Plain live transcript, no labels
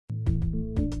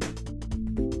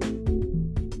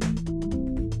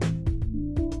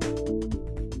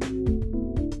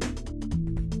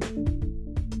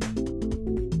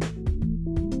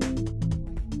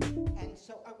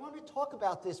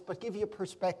about this, but give you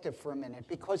perspective for a minute,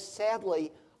 because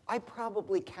sadly, I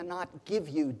probably cannot give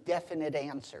you definite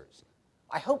answers.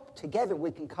 I hope together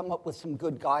we can come up with some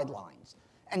good guidelines.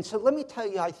 And so let me tell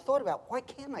you, I thought about, why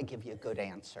can't I give you a good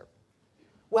answer?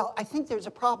 Well, I think there's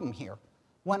a problem here.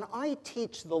 When I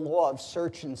teach the law of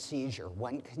search and seizure,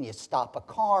 when can you stop a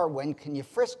car, when can you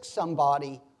frisk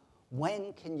somebody,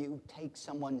 when can you take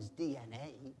someone's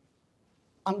DNA,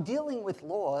 I'm dealing with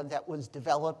law that was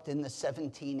developed in the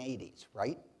 1780s,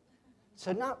 right?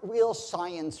 So not real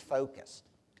science focused.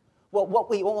 Well, what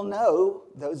we all know,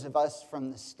 those of us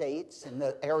from the States in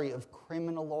the area of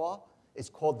criminal law, is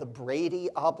called the Brady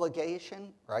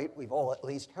obligation, right? We've all at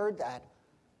least heard that,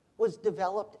 was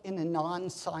developed in a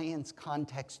non-science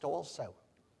context also.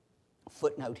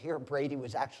 Footnote here, Brady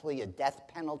was actually a death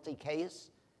penalty case,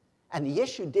 and the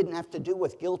issue didn't have to do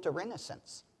with guilt or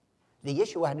innocence. The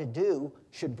issue had to do,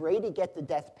 should Brady get the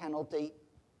death penalty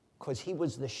because he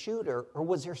was the shooter, or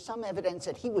was there some evidence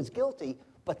that he was guilty,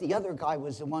 but the other guy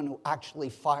was the one who actually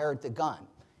fired the gun?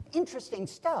 Interesting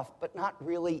stuff, but not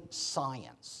really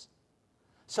science.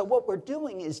 So what we're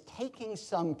doing is taking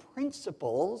some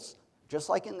principles, just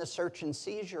like in the search and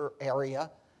seizure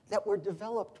area, that were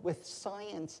developed with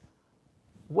science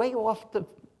way off the,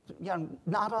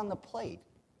 not on the plate,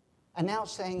 and now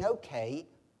saying, okay,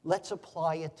 let's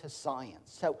apply it to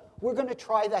science. So we're going to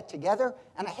try that together,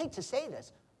 and I hate to say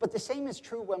this, but the same is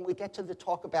true when we get to the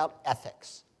talk about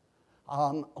ethics.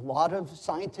 A lot of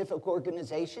scientific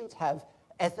organizations have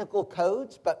ethical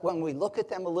codes, but when we look at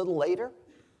them a little later,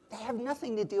 they have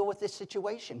nothing to deal with this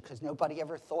situation because nobody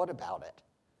ever thought about it.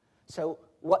 So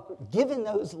given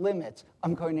those limits,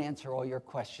 I'm going to answer all your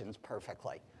questions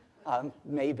perfectly,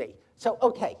 maybe. So,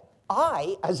 okay,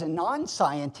 I, as a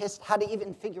non-scientist, had to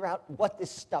even figure out what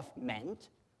this stuff meant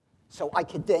so I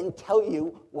could then tell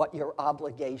you what your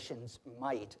obligations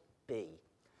might be.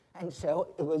 And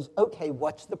so it was, okay,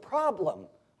 what's the problem?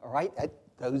 All right,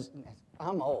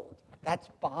 I'm old. That's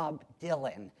Bob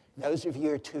Dylan. Those of you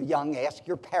who are too young, ask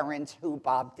your parents who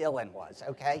Bob Dylan was,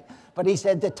 okay? But he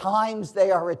said, the times,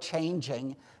 they are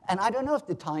a-changing. And I don't know if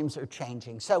the times are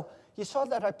changing. So you saw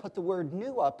that I put the word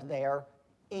new up there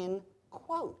in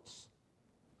quotes.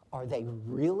 Are they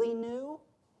really new?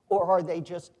 Or are they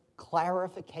just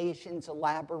clarifications,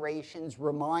 elaborations,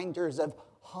 reminders of,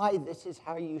 hi, this is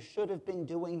how you should have been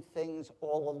doing things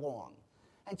all along?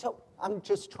 And so I'm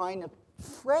just trying to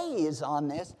phrase on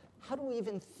this. How do we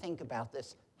even think about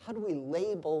this? How do we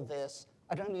label this?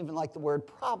 I don't even like the word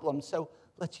problem, so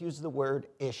let's use the word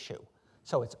issue.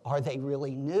 So it's, are they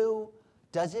really new?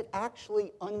 Does it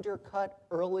actually undercut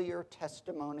earlier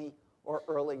testimony or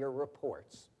earlier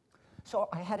reports? So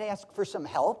I had to ask for some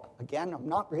help. Again, I'm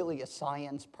not really a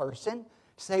science person.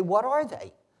 Say, what are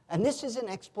they? And this is an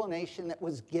explanation that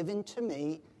was given to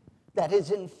me that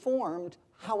has informed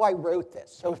how I wrote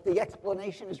this. So if the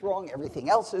explanation is wrong, everything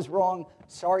else is wrong.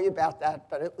 Sorry about that,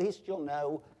 but at least you'll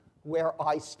know where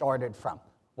I started from.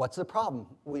 What's the problem?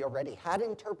 We already had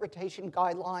interpretation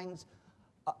guidelines.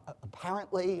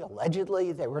 Apparently,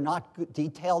 allegedly, they were not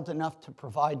detailed enough to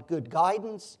provide good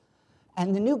guidance.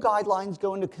 And the new guidelines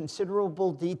go into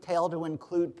considerable detail to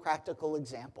include practical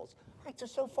examples. All right,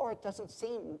 so far it doesn't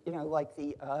seem, like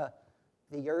the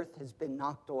Earth has been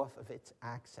knocked off of its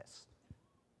axis.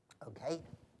 Okay,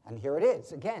 and here it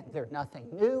is. Again, there's nothing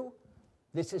new.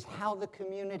 This is how the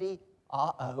community,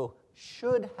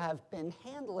 should have been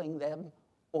handling them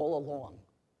all along.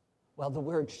 Well, the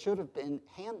word should have been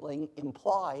handling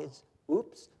implies,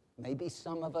 oops, maybe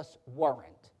some of us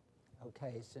weren't.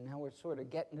 Okay, so now we're sort of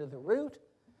getting to the root.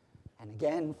 And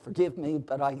again, forgive me,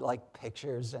 but I like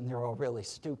pictures, and they're all really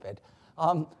stupid.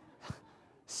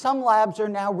 Some labs are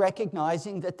now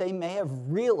recognizing that they may have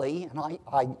really, and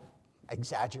I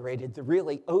exaggerated,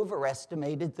 really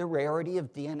overestimated the rarity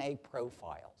of DNA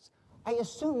profiles. I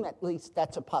assume at least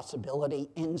that's a possibility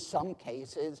in some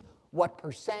cases. What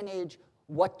percentage,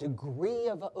 what degree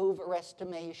of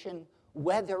overestimation,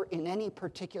 whether in any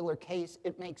particular case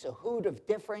it makes a hoot of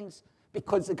difference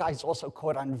because the guy's also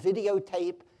caught on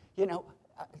videotape,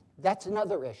 that's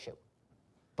another issue.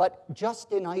 But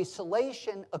just in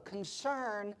isolation, a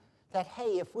concern that,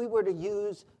 hey, if we were to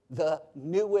use the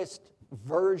newest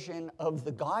version of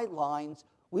the guidelines,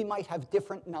 we might have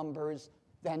different numbers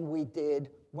than we did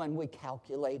when we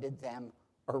calculated them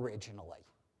originally.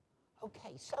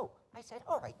 Okay, so I said,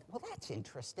 all right, well, that's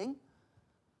interesting.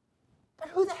 But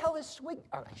who the hell is Swig?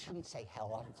 Oh, I shouldn't say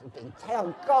hell. I was being,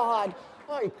 oh, God.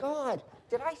 Oh, God.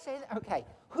 Did I say that? Okay.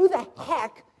 Who the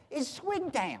heck is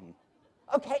Swigdam?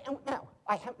 Okay, now,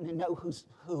 I happen to know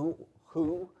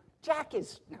who Jack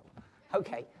is. No.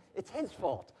 Okay, it's his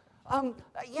fault.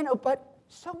 But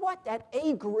So what? That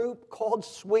A group called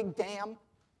Swigdam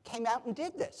came out and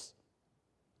did this.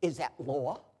 Is that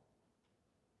law?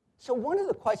 So one of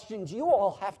the questions you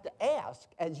all have to ask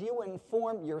as you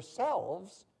inform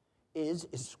yourselves is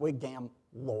Swigdam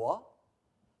law?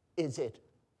 Is it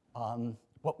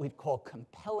what we'd call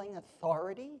compelling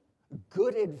authority,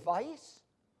 good advice,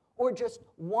 or just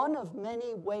one of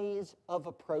many ways of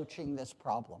approaching this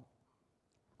problem?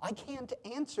 I can't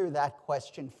answer that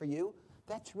question for you.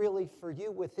 That's really for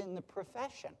you within the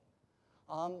profession.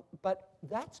 But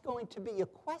that's going to be a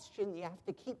question you have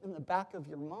to keep in the back of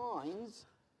your minds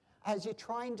as you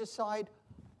try and decide,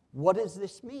 what does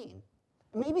this mean?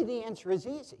 Maybe the answer is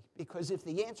easy, because if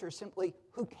the answer is simply,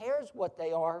 who cares what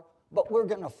they are, but we're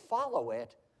going to follow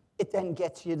it, it then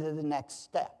gets you to the next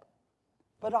step.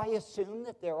 But I assume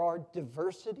that there are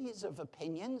diversities of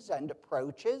opinions and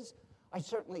approaches. I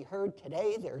certainly heard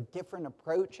today there are different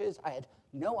approaches. I had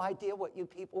no idea what you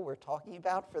people were talking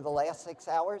about for the last 6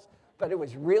 hours, but it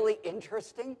was really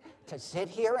interesting to sit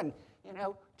here and,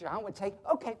 John would say,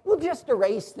 okay, we'll just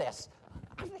erase this.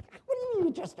 I'm like, what do you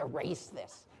mean just erase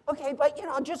this? Okay, but,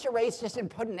 I'll just erase this and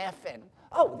put an F in.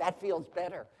 Oh, that feels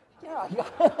better. Yeah.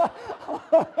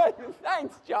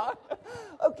 Thanks, John.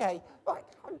 Okay,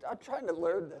 I'm trying to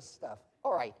learn this stuff.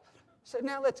 All right, so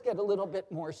now let's get a little bit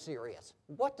more serious.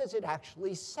 What does it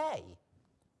actually say?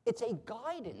 It's a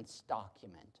guidance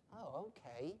document. Oh,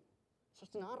 okay. So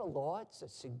it's not a law, it's a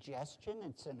suggestion,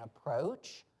 it's an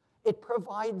approach. It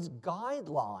provides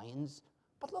guidelines,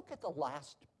 but look at the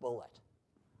last bullet.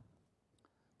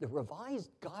 The revised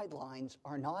guidelines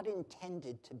are not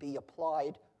intended to be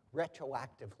applied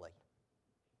retroactively.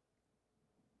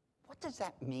 What does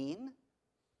that mean?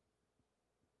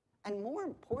 And more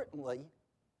importantly,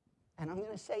 and I'm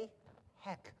going to say,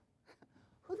 heck,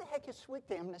 who the heck is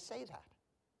Swigdam to say that?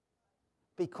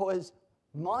 Because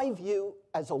my view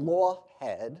as a law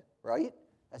head, right,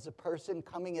 as a person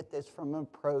coming at this from an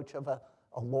approach of a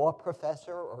law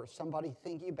professor or somebody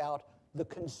thinking about the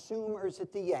consumers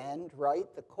at the end,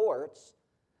 right, the courts,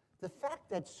 the fact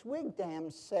that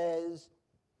Swigdam says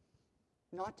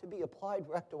not to be applied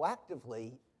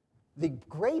retroactively, the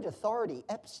great authority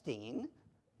Epstein,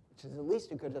 which is at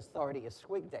least a good authority as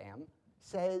Swigdam,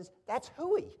 says that's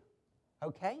hooey,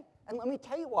 okay? And let me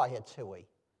tell you why it's hooey.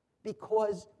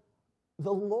 Because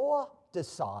the law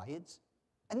decides,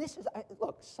 and this is,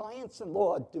 look, science and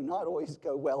law do not always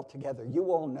go well together.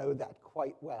 You all know that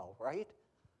quite well, right?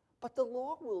 But the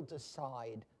law will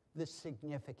decide the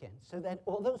significance so that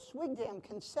although Swigdam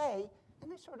can say,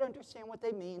 and I sort of understand what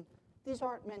they mean, these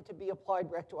aren't meant to be applied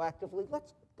retroactively,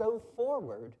 let's go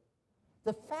forward.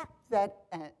 The fact that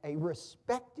a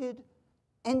respected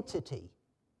entity,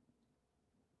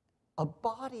 a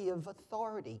body of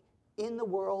authority in the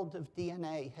world of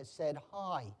DNA has said,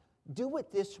 hi, do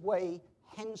it this way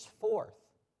henceforth,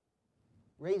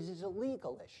 raises a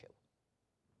legal issue.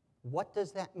 What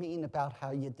does that mean about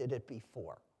how you did it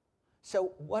before?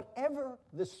 So whatever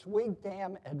the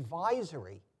Swigdam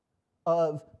advisory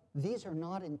of these are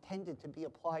not intended to be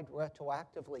applied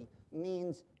retroactively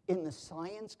means in the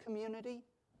science community,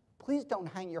 please don't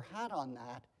hang your hat on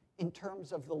that in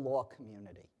terms of the law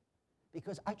community,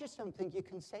 because I just don't think you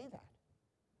can say that.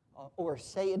 Or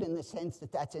say it in the sense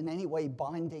that that's in any way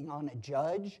binding on a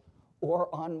judge or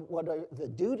on what are the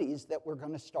duties that we're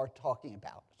going to start talking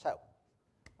about. So,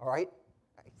 all right,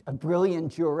 a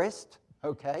brilliant jurist,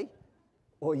 okay,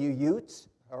 or you Utes,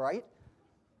 all right?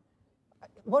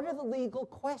 What are the legal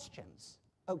questions?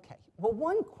 Okay, well,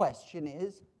 one question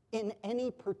is, in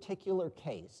any particular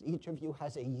case, each of you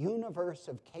has a universe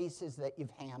of cases that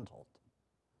you've handled.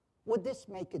 Would this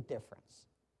make a difference?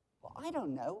 Well, I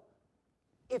don't know.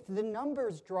 If the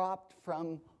numbers dropped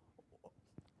from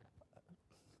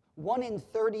 1 in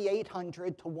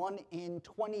 3,800 to 1 in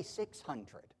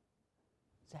 2,600, does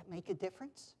that make a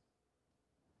difference?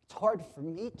 It's hard for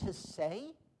me to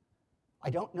say. I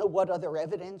don't know what other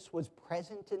evidence was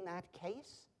present in that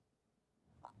case.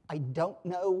 I don't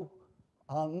know,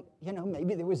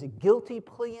 maybe there was a guilty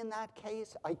plea in that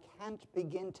case. I can't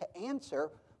begin to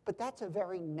answer, but that's a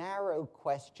very narrow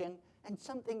question and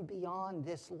something beyond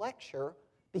this lecture,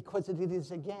 because it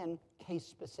is, again,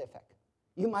 case-specific.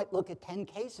 You might look at 10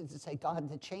 cases and say, God,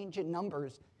 the change in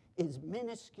numbers is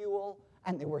minuscule,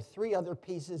 and there were 3 other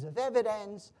pieces of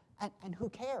evidence, and who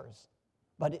cares?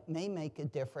 But it may make a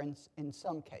difference in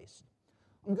some case.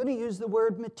 I'm going to use the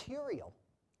word material,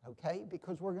 okay,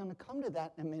 because we're going to come to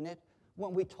that in a minute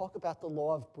when we talk about the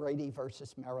law of Brady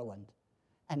versus Maryland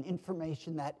and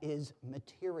information that is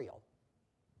material.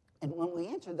 And when we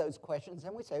answer those questions,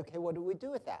 then we say, okay, what do we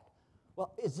do with that?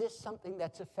 Well, is this something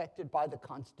that's affected by the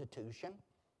Constitution?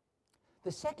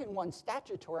 The second one,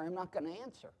 statutory, I'm not going to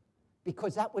answer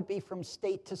because that would be from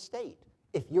state to state.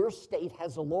 If your state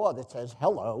has a law that says,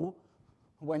 hello,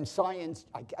 when science,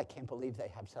 I can't believe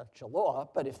they have such a law,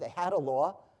 but if they had a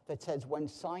law that says when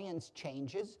science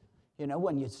changes, you know,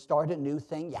 when you start a new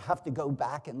thing, you have to go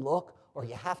back and look, or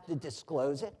you have to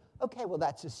disclose it. Okay, well,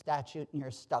 that's a statute, and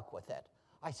you're stuck with it.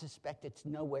 I suspect it's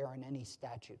nowhere in any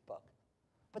statute book.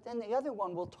 But then the other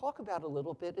one we'll talk about a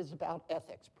little bit is about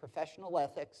ethics, professional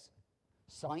ethics,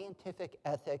 scientific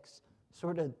ethics,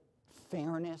 sort of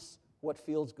fairness, what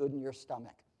feels good in your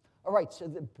stomach. All right, so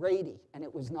the Brady, and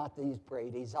it was not these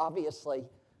Bradys, obviously,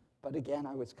 but again,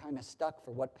 I was kind of stuck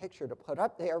for what picture to put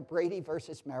up there, Brady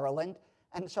versus Maryland.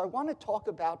 And so I want to talk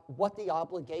about what the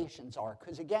obligations are,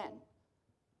 because again,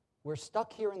 we're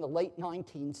stuck here in the late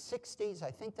 1960s. I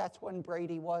think that's when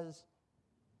Brady was.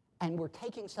 And we're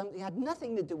taking something that had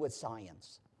nothing to do with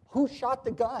science. Who shot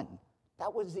the gun?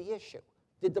 That was the issue.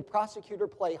 Did the prosecutor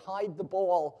play hide the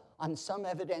ball on some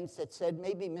evidence that said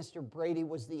maybe Mr. Brady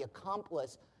was the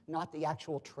accomplice, not the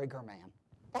actual trigger man?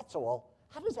 That's all.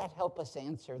 How does that help us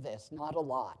answer this? Not a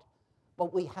lot.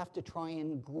 But we have to try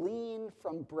and glean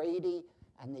from Brady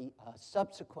and the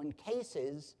subsequent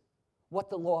cases what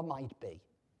the law might be.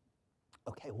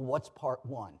 Okay, well, what's part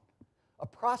one? A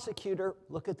prosecutor,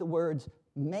 look at the words,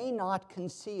 may not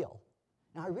conceal.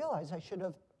 Now, I realize I should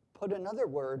have put another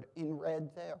word in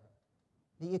red there.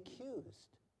 The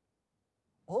accused.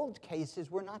 Old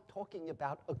cases, we're not talking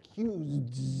about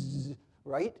accused,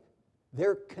 right?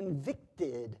 They're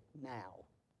convicted now.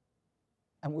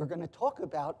 And we're going to talk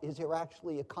about, is there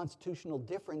actually a constitutional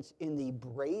difference in the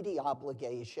Brady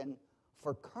obligation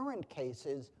for current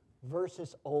cases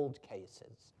versus old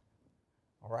cases?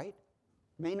 All right?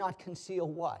 May not conceal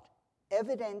what?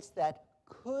 Evidence that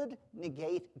could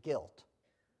negate guilt.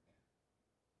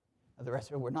 Now, the rest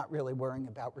of it, we're not really worrying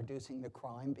about reducing the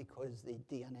crime because the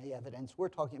DNA evidence we're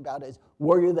talking about is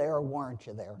were you there or weren't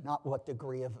you there, not what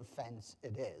degree of offense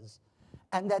it is.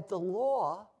 And that the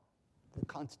law, the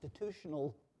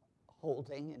constitutional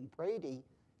holding in Brady,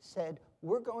 said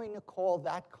we're going to call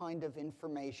that kind of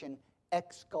information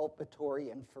exculpatory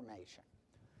information.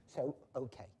 So,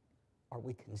 okay, are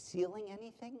we concealing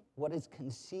anything? What does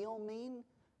conceal mean?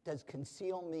 Does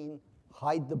conceal mean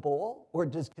hide the ball? Or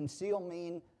does conceal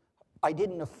mean I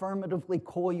didn't affirmatively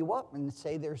call you up and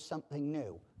say there's something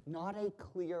new? Not a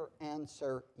clear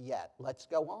answer yet. Let's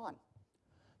go on.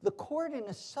 The court in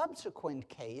a subsequent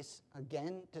case,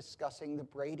 again discussing the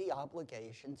Brady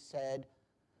obligation, said,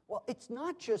 well, it's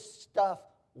not just stuff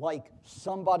like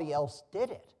somebody else did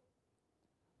it,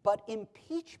 but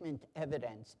impeachment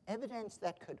evidence, evidence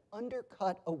that could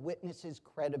undercut a witness's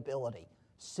credibility.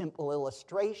 Simple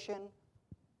illustration,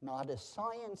 not a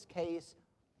science case.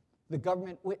 The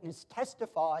government witness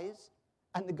testifies,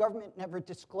 and the government never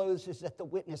discloses that the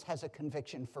witness has a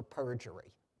conviction for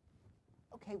perjury.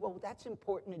 Okay, well, that's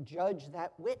important to judge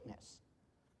that witness.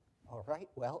 All right,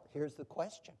 well, here's the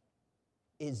question.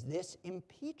 Is this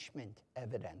impeachment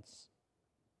evidence?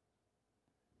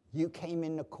 You came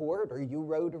into court or you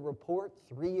wrote a report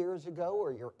 3 years ago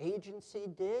or your agency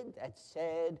did that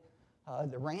said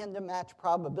the random match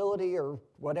probability or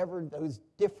whatever those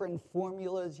different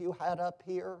formulas you had up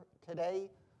here today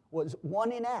was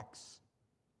 1 in X.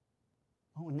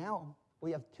 Oh, now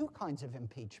we have two kinds of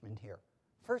impeachment here.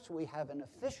 First, we have an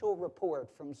official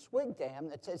report from Swigdam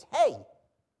that says, hey,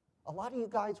 a lot of you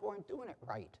guys weren't doing it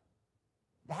right.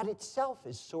 That itself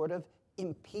is sort of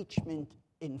impeachment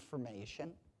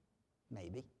information,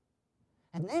 maybe.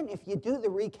 And then if you do the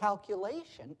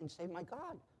recalculation and say, my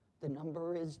God, the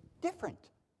number is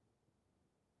different,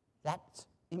 that's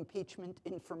impeachment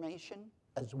information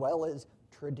as well as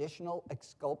traditional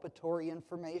exculpatory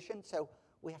information. So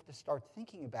we have to start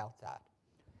thinking about that.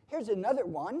 Here's another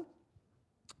one.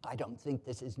 I don't think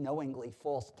this is knowingly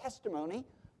false testimony,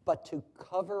 but to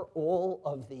cover all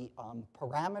of the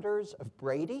parameters of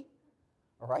Brady,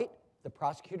 all right, the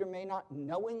prosecutor may not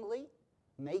knowingly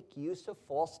make use of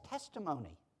false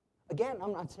testimony. Again,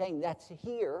 I'm not saying that's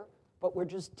here, but we're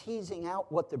just teasing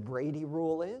out what the Brady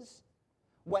rule is.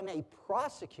 When a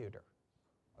prosecutor,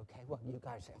 okay, well, you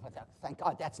guys say, well, thank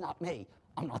God that's not me.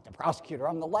 I'm not the prosecutor,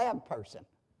 I'm the lab person.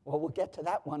 Well, we'll get to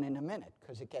that one in a minute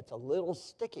because it gets a little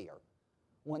stickier.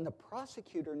 When the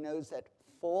prosecutor knows that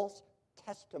false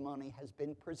testimony has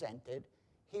been presented,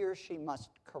 he or she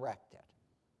must correct it.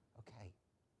 Okay.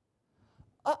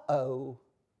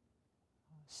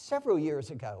 Several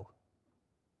years ago,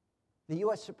 the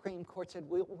U.S. Supreme Court said,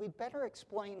 we'd better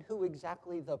explain who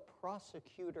exactly the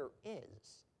prosecutor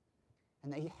is.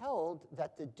 And they held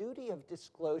that the duty of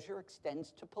disclosure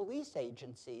extends to police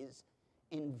agencies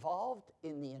involved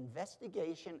in the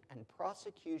investigation and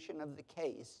prosecution of the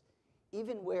case,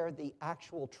 even where the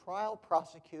actual trial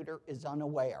prosecutor is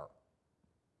unaware.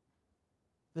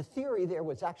 The theory there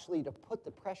was actually to put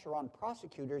the pressure on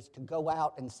prosecutors to go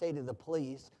out and say to the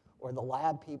police or the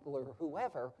lab people or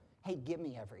whoever, hey, give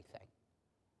me everything.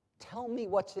 Tell me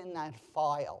what's in that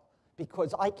file,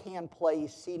 because I can't play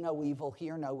see no evil,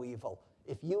 hear no evil.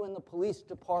 If you in the police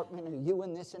department or you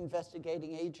in this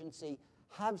investigating agency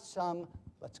have some,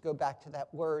 let's go back to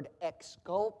that word,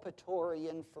 exculpatory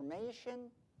information,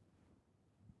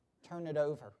 turn it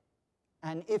over.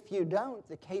 And if you don't,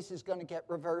 the case is going to get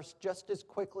reversed just as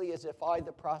quickly as if I,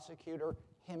 the prosecutor,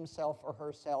 himself or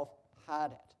herself,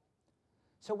 had it.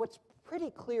 So what's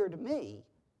pretty clear to me,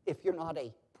 if you're not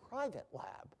a private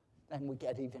lab, then we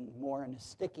get even more in the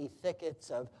sticky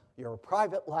thickets of you're a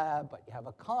private lab, but you have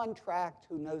a contract,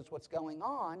 who knows what's going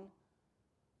on.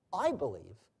 I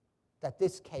believe that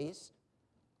this case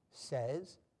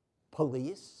says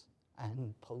police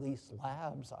and police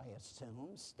labs, I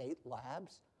assume, state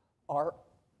labs, are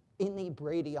in the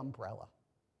Brady umbrella.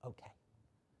 Okay,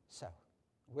 so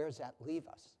where does that leave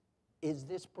us? Is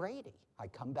this Brady? I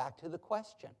come back to the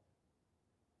question.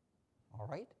 All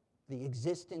right, the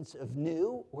existence of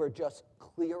new or just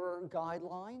clearer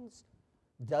guidelines,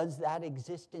 does that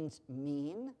existence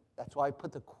mean, that's why I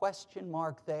put the question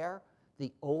mark there,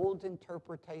 the old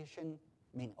interpretation,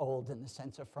 I mean old in the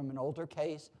sense of from an older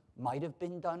case, might have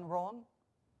been done wrong?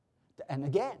 And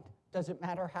again, doesn't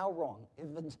matter how wrong.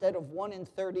 If instead of 1 in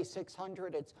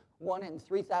 3,600, it's 1 in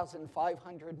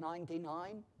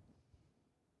 3,599,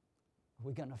 are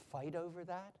we going to fight over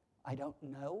that? I don't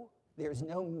know. There's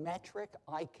no metric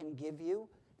I can give you.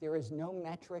 There is no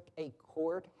metric a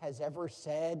court has ever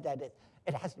said that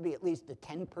it has to be at least a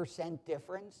 10%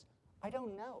 difference. I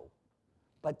don't know.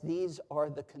 But these are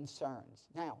the concerns.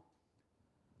 Now,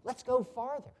 let's go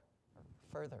farther, or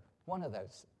further, one of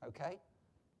those, okay?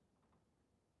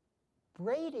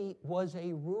 Brady was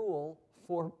a rule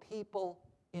for people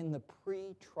in the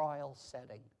pre-trial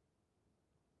setting.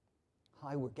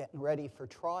 Hi, we're getting ready for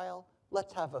trial.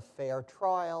 Let's have a fair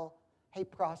trial. Hey,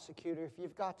 prosecutor, if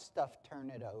you've got stuff, turn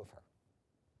it over.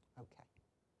 Okay.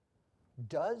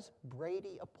 Does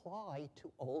Brady apply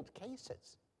to old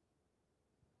cases?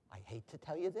 I hate to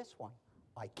tell you this one.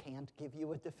 I can't give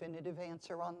you a definitive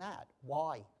answer on that.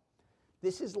 Why?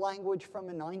 This is language from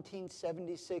a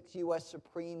 1976 U.S.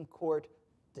 Supreme Court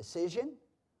decision.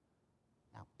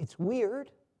 Now, it's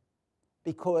weird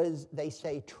because they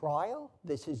say trial,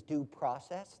 this is due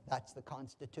process, that's the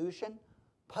Constitution.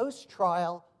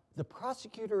 Post-trial, the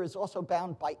prosecutor is also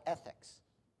bound by ethics.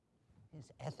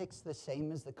 Is ethics the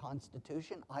same as the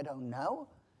Constitution? I don't know.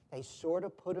 They sort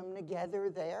of put them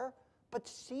together there, but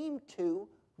seem to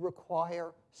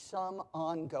require some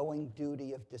ongoing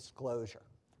duty of disclosure.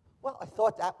 Well, I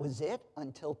thought that was it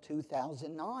until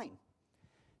 2009.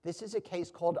 This is a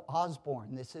case called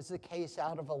Osborne. This is a case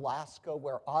out of Alaska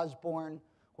where Osborne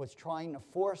was trying to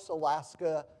force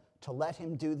Alaska to let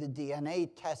him do the DNA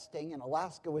testing, and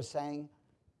Alaska was saying,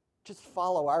 just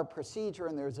follow our procedure,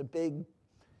 and there's a big,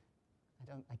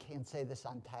 I can't say this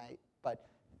on tape, but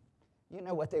you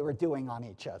know what they were doing on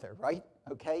each other, right?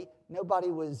 Okay? Nobody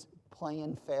was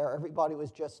playing fair. Everybody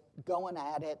was just going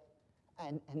at it,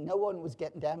 and no one was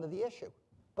getting down to the issue.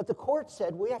 But the court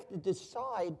said, we have to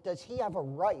decide, does he have a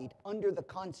right under the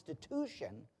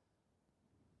Constitution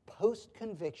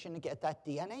post-conviction to get that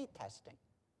DNA testing?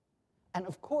 And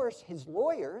of course, his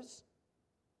lawyers,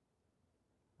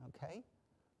 okay,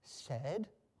 said,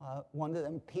 one of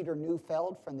them, Peter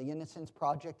Neufeld from the Innocence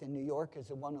Project in New York, is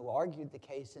the one who argued the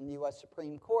case in the U.S.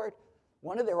 Supreme Court.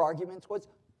 One of their arguments was,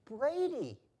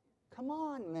 Brady. Come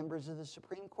on, members of the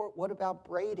Supreme Court, what about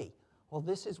Brady? Well,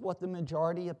 this is what the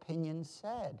majority opinion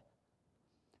said.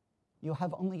 You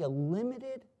have only a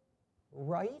limited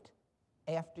right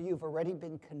after you've already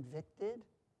been convicted.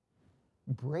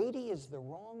 Brady is the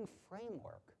wrong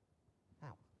framework.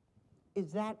 Now,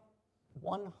 is that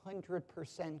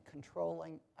 100%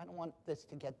 controlling? I don't want this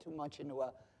to get too much into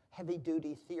a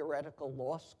heavy-duty theoretical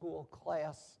law school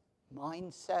class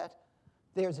mindset.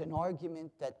 There's an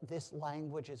argument that this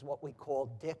language is what we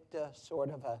call dicta, sort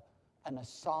of an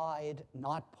aside,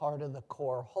 not part of the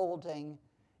core holding.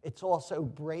 It's also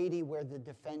Brady where the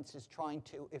defense is trying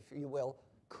to, if you will,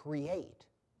 create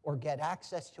or get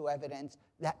access to evidence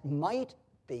that might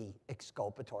be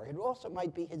exculpatory. It also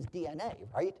might be his DNA,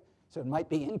 right? So it might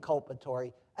be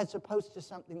inculpatory as opposed to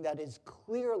something that is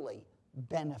clearly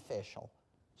beneficial.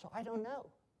 So I don't know.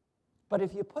 But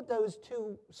if you put those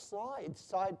two slides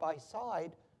side by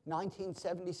side,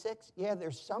 1976, yeah,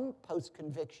 there's some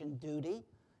post-conviction duty.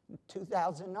 In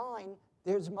 2009,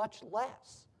 there's much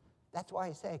less. That's why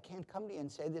I say I can't come to you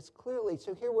and say this clearly.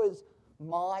 So here was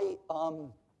my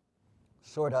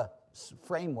sort of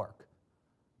framework.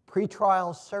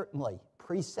 Pre-trial, certainly.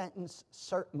 Pre-sentence,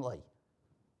 certainly.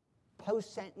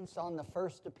 Post-sentence on the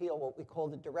first appeal, what we call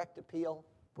the direct appeal,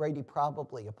 Brady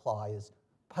probably applies.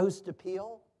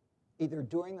 Post-appeal, either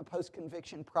during the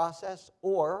post-conviction process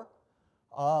or,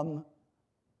 after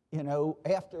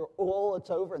all it's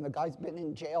over and the guy's been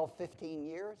in jail 15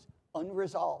 years,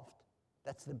 unresolved.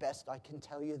 That's the best I can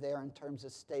tell you there in terms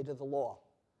of state of the law.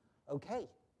 Okay,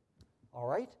 all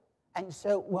right? And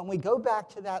so when we go back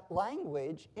to that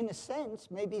language, in a sense,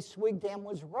 maybe Swigdam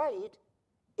was right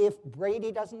if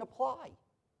Brady doesn't apply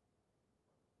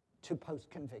to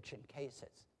post-conviction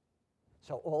cases.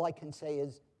 So all I can say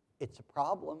is it's a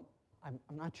problem. I'm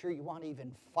not sure you want to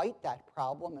even fight that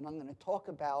problem, and I'm going to talk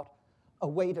about a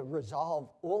way to resolve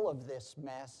all of this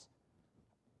mess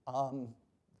a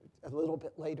little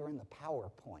bit later in the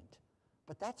PowerPoint.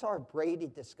 But that's our Brady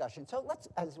discussion. So let's,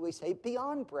 as we say,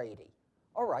 beyond Brady.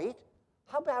 All right,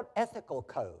 how about ethical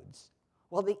codes?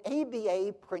 Well, the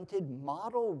ABA printed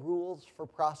model rules for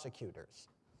prosecutors.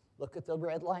 Look at the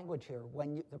red language here.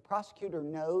 When the prosecutor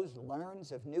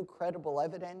learns of new credible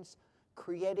evidence,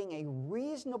 creating a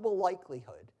reasonable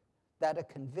likelihood that a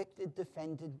convicted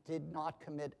defendant did not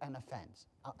commit an offense.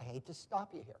 I hate to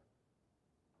stop you here.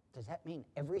 Does that mean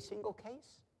every single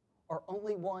case? Or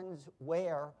only ones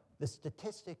where the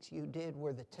statistics you did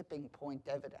were the tipping point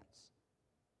evidence?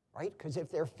 Right? Because if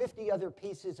there are 50 other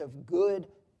pieces of good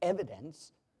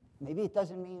evidence, maybe it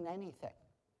doesn't mean anything.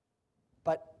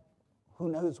 But who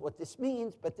knows what this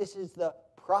means? But this is the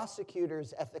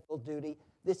prosecutor's ethical duty.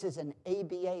 This is an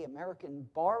ABA, American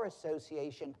Bar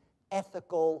Association,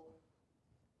 ethical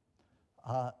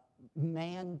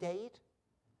mandate.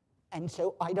 And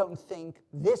so I don't think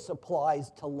this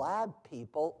applies to lab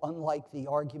people, unlike the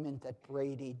argument that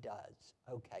Brady does.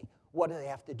 Okay, what do they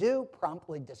have to do?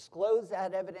 Promptly disclose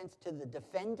that evidence to the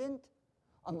defendant,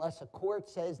 unless a court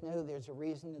says, no, there's a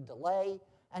reason to delay,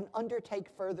 and undertake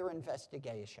further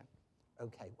investigation.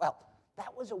 Okay, well,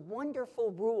 that was a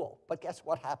wonderful rule, but guess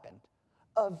what happened?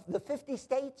 Of the 50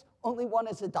 states, only one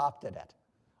has adopted it.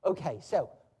 Okay, so,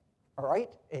 all right,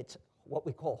 it's what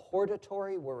we call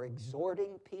hortatory. We're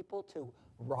exhorting people to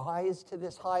rise to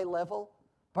this high level,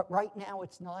 but right now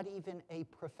it's not even a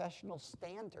professional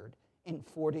standard in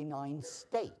 49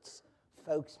 states.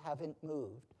 Folks haven't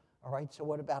moved. All right, so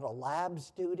what about a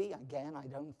lab's duty? Again, I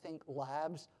don't think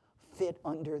labs fit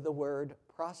under the word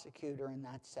prosecutor in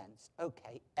that sense.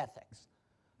 Okay, ethics.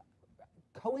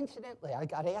 Coincidentally, I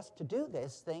got asked to do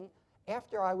this thing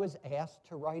after I was asked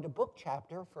to write a book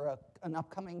chapter for an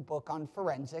upcoming book on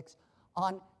forensics,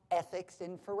 on ethics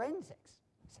in forensics.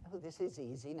 So this is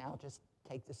easy. Now just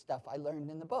take the stuff I learned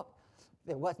in the book.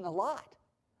 There wasn't a lot.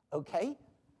 Okay,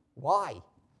 why?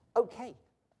 Okay,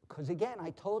 because again,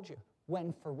 I told you,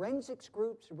 when forensics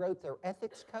groups wrote their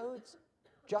ethics codes,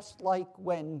 just like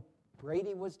when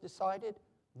Brady was decided,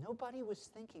 nobody was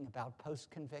thinking about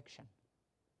post-conviction.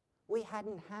 We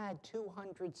hadn't had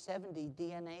 270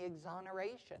 DNA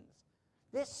exonerations.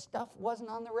 This stuff wasn't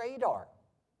on the radar.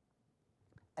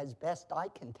 As best I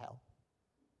can tell,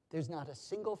 there's not a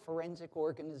single forensic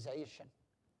organization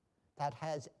that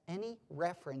has any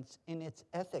reference in its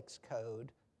ethics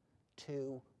code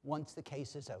to once the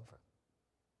case is over.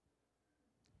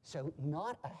 So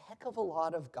not a heck of a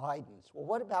lot of guidance. Well,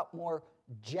 what about more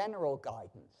general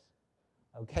guidance?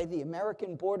 Okay, the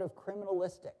American Board of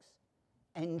Criminalistics.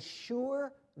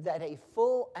 Ensure that a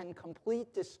full and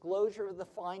complete disclosure of the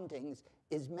findings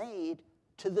is made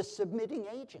to the submitting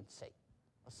agency.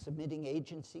 A submitting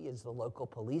agency is the local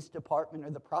police department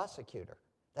or the prosecutor.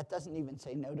 That doesn't even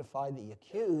say notify the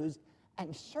accused,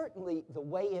 and certainly the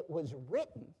way it was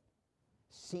written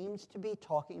seems to be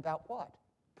talking about what?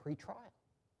 Pre-trial.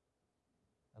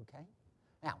 Okay?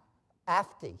 Now,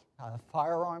 AFTI,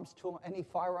 firearms tool, any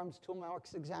firearms tool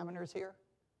marks examiners here?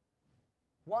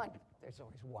 One. There's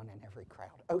always one in every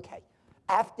crowd. Okay.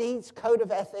 AFTI's code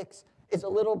of ethics is a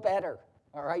little better.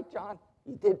 All right, John?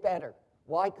 You did better.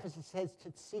 Why? Because it says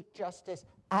to seek justice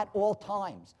at all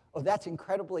times. Oh, that's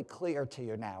incredibly clear to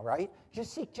you now, right?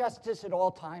 Just seek justice at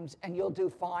all times and you'll do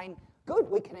fine. Good,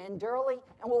 we can end early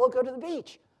and we'll all go to the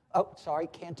beach. Oh, sorry,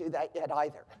 can't do that yet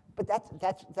either. But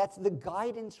that's the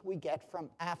guidance we get from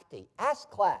AFTI.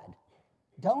 ASCLD,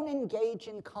 don't engage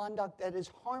in conduct that is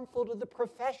harmful to the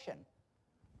profession.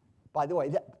 By the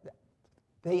way,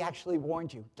 they actually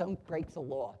warned you, don't break the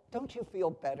law. Don't you feel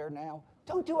better now?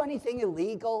 Don't do anything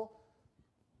illegal.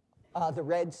 The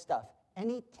red stuff,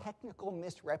 any technical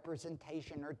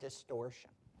misrepresentation or distortion.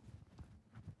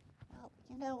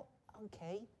 Well,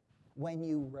 okay, when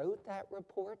you wrote that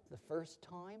report the first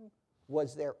time,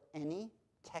 was there any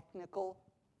technical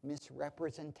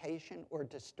misrepresentation or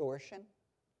distortion?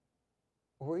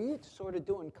 Or were you sort of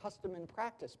doing custom and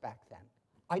practice back then?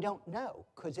 I don't know,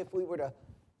 because if we were to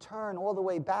turn all the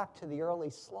way back to the early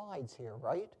slides here,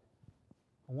 right?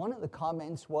 One of the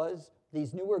comments was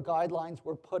these newer guidelines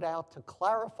were put out to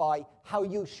clarify how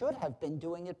you should have been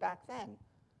doing it back then.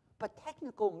 But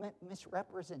technical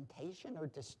misrepresentation or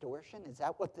distortion, is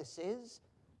that what this is?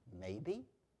 Maybe.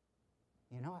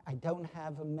 You know, I don't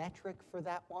have a metric for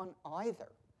that one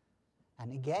either.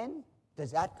 And again,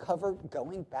 does that cover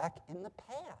going back in the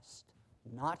past?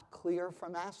 Not clear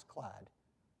from ASCLD.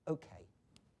 Okay.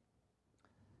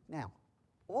 Now,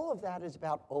 all of that is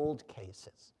about old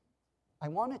cases. I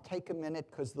want to take a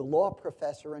minute because the law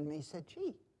professor in me said,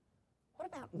 gee, what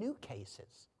about new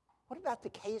cases? What about the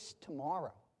case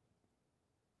tomorrow?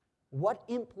 What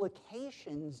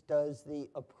implications does the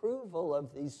approval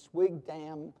of these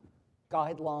SWIG-DAM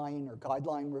guideline or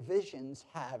guideline revisions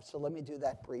have? So let me do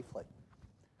that briefly.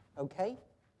 Okay,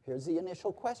 here's the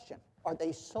initial question. Are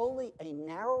they solely a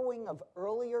narrowing of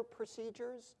earlier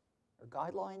procedures or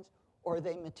guidelines, or are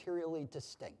they materially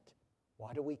distinct?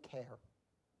 Why do we care?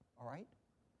 All right?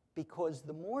 Because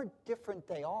the more different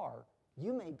they are,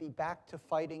 you may be back to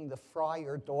fighting the Frye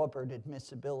or Daubert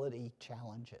admissibility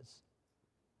challenges.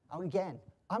 Now again,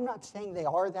 I'm not saying they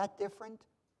are that different.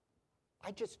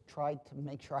 I just tried to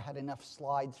make sure I had enough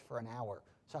slides for an hour.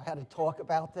 So I had to talk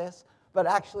about this. But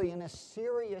actually, in a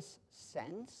serious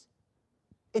sense,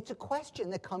 it's a question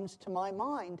that comes to my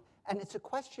mind, and it's a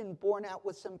question borne out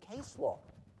with some case law.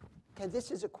 Okay,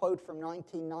 this is a quote from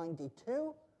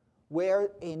 1992,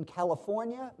 where in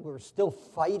California, we're still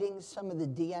fighting some of the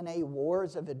DNA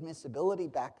wars of admissibility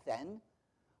back then,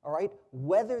 all right,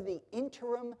 whether the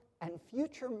interim and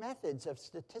future methods of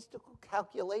statistical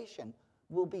calculation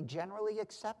will be generally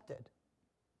accepted.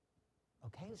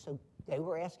 Okay, so they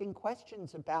were asking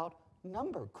questions about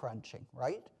number crunching,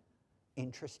 right?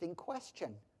 Interesting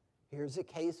question. Here's a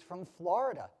case from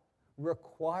Florida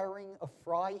requiring a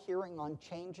Frye hearing on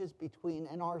changes between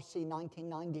NRC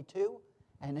 1992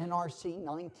 and NRC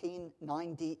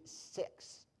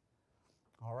 1996.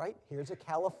 All right, here's a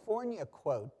California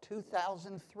quote,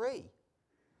 2003.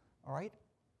 All right,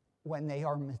 when they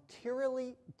are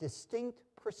materially distinct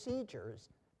procedures,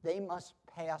 they must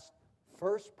pass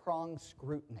first-prong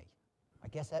scrutiny. I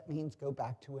guess that means go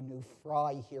back to a new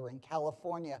Frye hearing.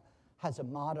 California has a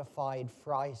modified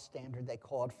Frye standard they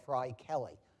called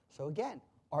Frye-Kelly. So again,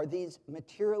 are these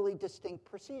materially distinct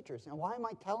procedures? Now, why am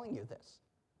I telling you this?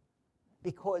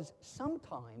 Because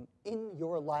sometime in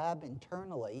your lab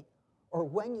internally, or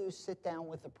when you sit down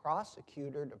with a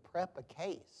prosecutor to prep a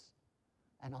case,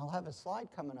 and I'll have a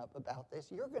slide coming up about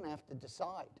this, you're going to have to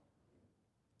decide.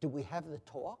 Do we have the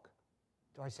talk?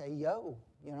 Do I say, yo,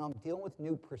 you know, I'm dealing with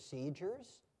new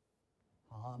procedures.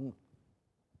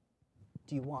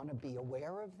 Do you want to be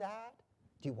aware of that?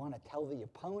 Do you want to tell the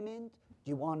opponent? Do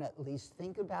you want to at least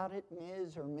think about it,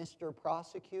 Ms. or Mr.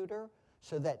 Prosecutor,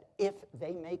 so that if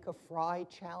they make a Frye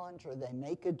challenge or they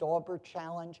make a Daubert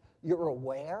challenge, you're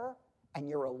aware and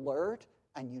you're alert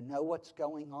and you know what's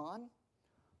going on?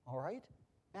 All right?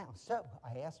 Now, so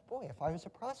I asked, boy, if I was a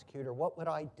prosecutor, what would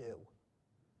I do?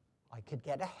 I could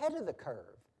get ahead of the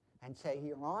curve and say,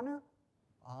 Your Honor,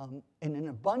 in an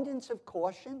abundance of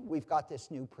caution, we've got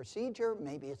this new procedure.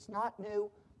 Maybe it's not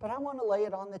new, but I want to lay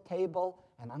it on the table,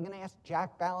 and I'm going to ask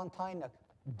Jack Ballantyne to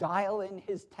dial in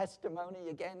his testimony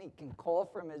again. He can call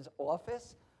from his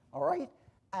office, all right,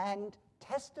 and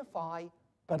testify,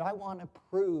 but I want to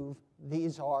prove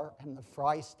these are, and the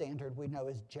Frye standard we know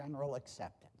is general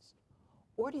acceptance.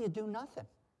 Or do you do nothing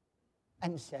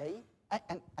and say,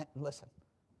 and listen,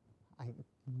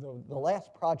 the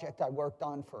last project I worked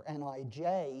on for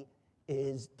NIJ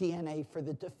is DNA for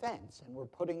the defense, and we're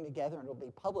putting together, and it'll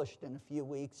be published in a few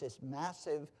weeks, this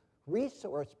massive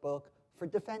resource book for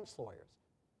defense lawyers.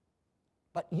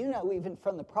 But you know, even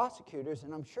from the prosecutors,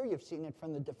 and I'm sure you've seen it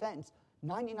from the defense,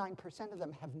 99% of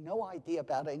them have no idea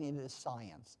about any of this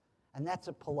science. And that's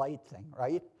a polite thing,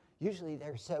 right? Usually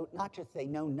they're so, not just they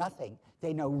know nothing,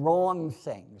 they know wrong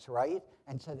things, right?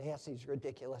 And so they ask these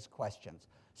ridiculous questions.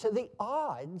 So the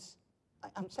odds,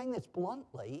 I'm saying this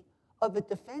bluntly, of a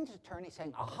defense attorney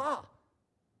saying, aha,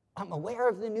 I'm aware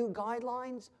of the new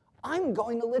guidelines, I'm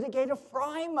going to litigate a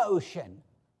Frye motion.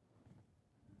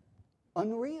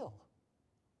 Unreal.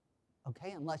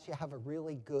 Okay, unless you have a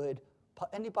really good,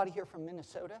 anybody here from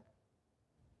Minnesota?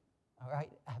 All right,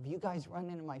 have you guys run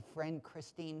into my friend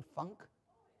Christine Funk?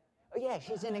 Oh yeah,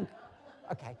 she's in,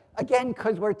 okay. Again,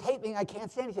 because we're taping, I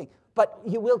can't say anything, but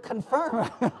you will confirm.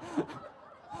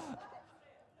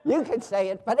 You could say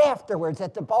it, but afterwards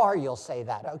at the bar you'll say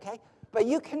that, okay? But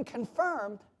you can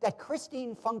confirm that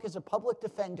Christine Funk is a public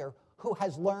defender who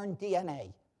has learned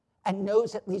DNA and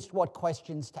knows at least what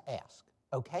questions to ask,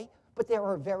 okay? But there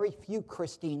are very few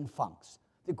Christine Funks.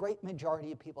 The great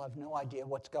majority of people have no idea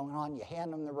what's going on. You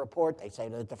hand them the report, they say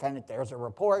to the defendant, there's a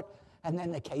report, and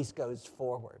then the case goes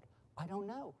forward. I don't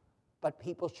know, but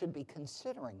people should be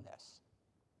considering this.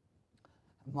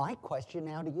 My question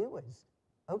now to you is,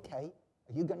 okay,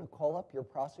 are you going to call up your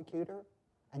prosecutor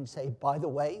and say, by the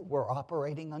way, we're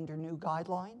operating under new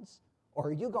guidelines? Or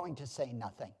are you going to say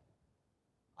nothing?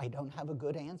 I don't have a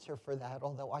good answer for that,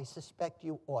 although I suspect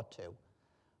you ought to.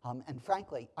 And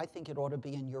frankly, I think it ought to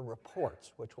be in your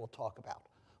reports, which we'll talk about.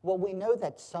 Well, we know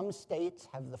that some states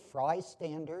have the Fry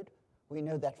standard. We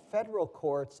know that federal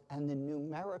courts and the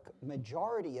numeric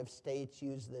majority of states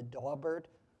use the Daubert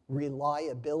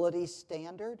reliability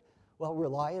standard. Well,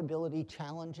 reliability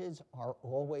challenges are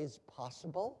always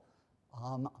possible.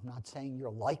 I'm not saying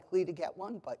you're likely to get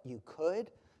one, but you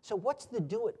could. So what's the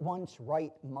do-it-once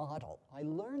right model? I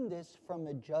learned this from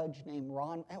a judge named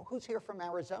Ron, who's here from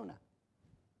Arizona?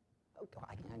 Oh,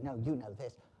 God, I know you know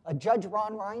this. Judge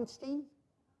Ron Reinstein?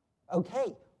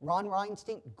 Okay, Ron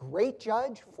Reinstein, great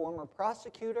judge, former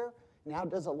prosecutor, now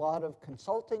does a lot of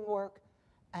consulting work.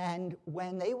 And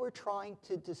when they were trying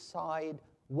to decide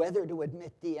whether to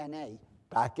admit DNA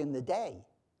back in the day,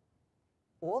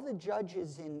 all the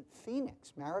judges in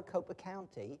Phoenix, Maricopa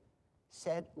County,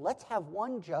 said, let's have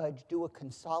one judge do a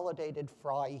consolidated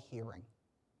Fry hearing.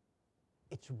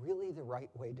 It's really the right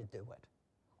way to do it.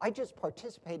 I just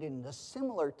participated in a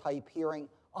similar type hearing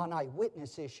on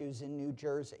eyewitness issues in New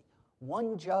Jersey.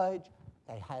 One judge,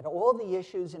 they had all the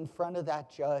issues in front of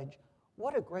that judge.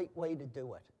 What a great way to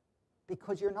do it,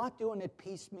 because you're not doing it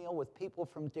piecemeal with people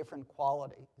from different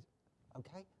qualities,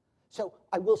 okay? So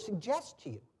I will suggest to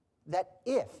you that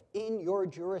if in your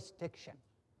jurisdiction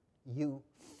you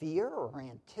fear or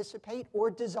anticipate or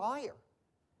desire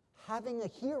having a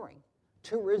hearing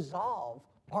to resolve,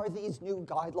 are these new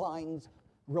guidelines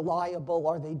reliable,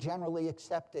 are they generally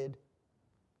accepted,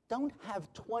 don't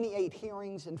have 28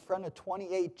 hearings in front of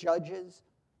 28 judges.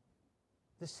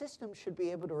 The system should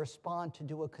be able to respond to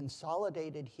do a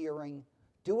consolidated hearing,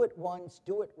 do it once,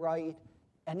 do it right.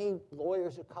 Any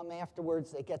lawyers who come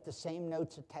afterwards, they get the same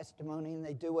notes of testimony and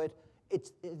they do it.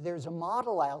 There's a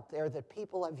model out there that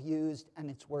people have used and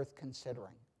it's worth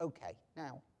considering. Okay,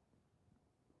 now,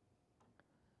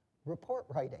 report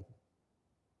writing.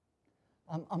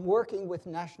 I'm working with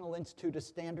National Institute of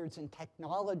Standards and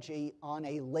Technology on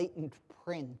a latent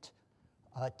print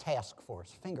task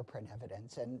force, fingerprint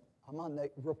evidence, and I'm on the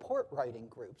report writing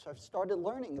group. So I've started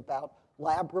learning about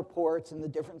lab reports and the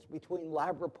difference between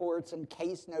lab reports and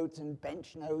case notes and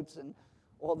bench notes and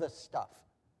all this stuff.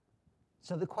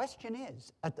 So the question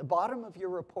is, at the bottom of your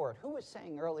report, who was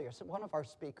saying earlier, so one of our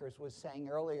speakers was saying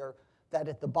earlier that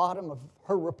at the bottom of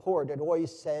her report it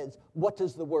always says, what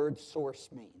does the word source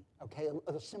mean? Okay,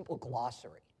 a simple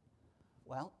glossary.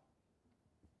 Well,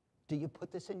 do you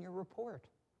put this in your report?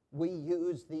 We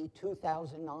use the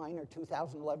 2009 or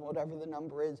 2011, whatever the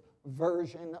number is,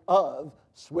 version of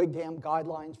SWGDAM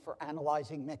guidelines for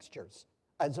analyzing mixtures,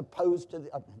 as opposed to,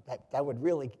 that would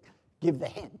really give the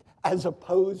hint, as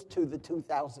opposed to the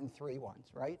 2003 ones,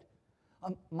 right?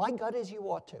 My gut is you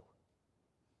ought to.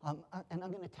 And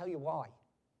I'm going to tell you why.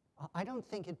 I don't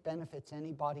think it benefits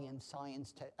anybody in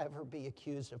science to ever be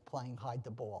accused of playing hide the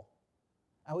ball.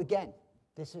 Now again,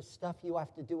 this is stuff you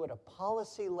have to do at a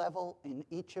policy level in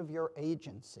each of your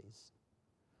agencies.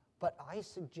 But I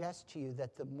suggest to you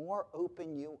that the more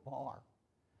open you are,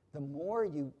 the more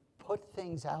you put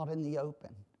things out in the open,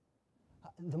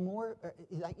 the more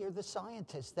that you're the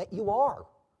scientist that you are.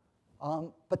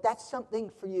 But that's something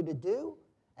for you to do.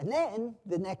 And then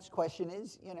the next question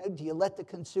is, do you let the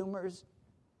consumers,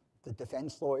 the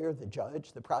defense lawyer, the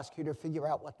judge, the prosecutor figure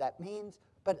out what that means?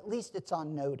 But at least it's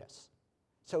on notice.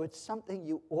 So it's something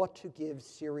you ought to give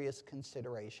serious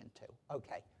consideration to.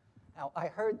 Okay, now I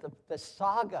heard the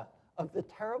saga of the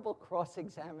terrible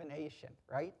cross-examination,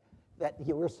 right, that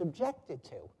you were subjected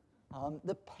to,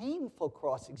 the painful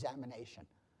cross-examination.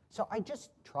 So I just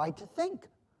tried to think,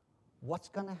 what's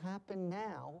going to happen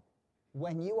now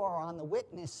when you are on the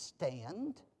witness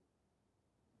stand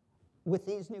with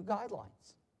these new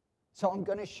guidelines? So I'm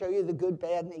going to show you the good,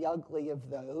 bad, and the ugly of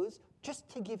those, just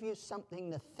to give you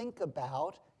something to think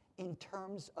about in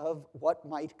terms of what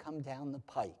might come down the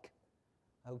pike.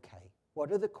 Okay,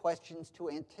 what are the questions to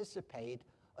anticipate,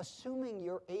 assuming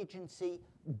your agency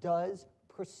does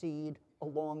proceed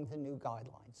along the new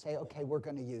guidelines? Say, okay, we're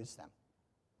going to use them.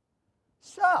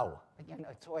 So,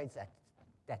 it's always that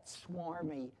That's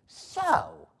swarmy.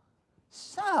 So,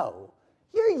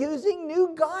 you're using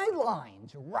new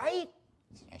guidelines, right?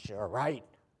 Yes, you're right.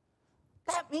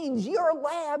 That means your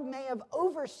lab may have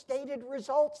overstated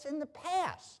results in the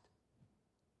past.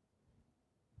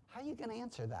 How are you going to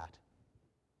answer that?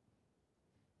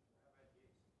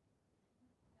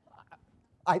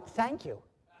 I thank you.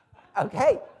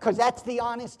 Okay, because that's the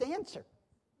honest answer,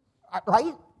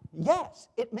 right? Yes,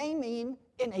 it may mean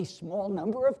in a small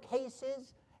number of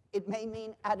cases, it may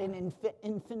mean at an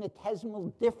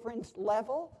infinitesimal difference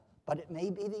level, but it may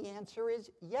be the answer is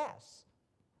yes.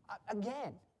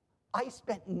 Again, I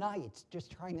spent nights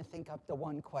just trying to think up the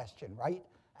one question, right?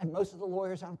 And most of the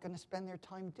lawyers aren't going to spend their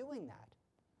time doing that.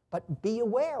 But be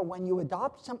aware, when you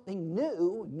adopt something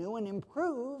new and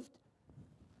improved,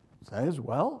 says,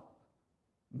 well,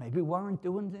 maybe we weren't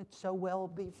doing it so well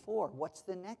before. What's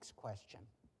the next question?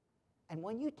 And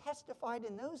when you testified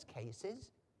in those cases,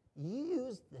 you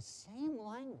used the same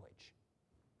language,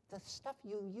 the stuff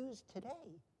you use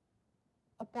today,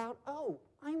 about, oh,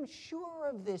 I'm sure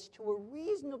of this to a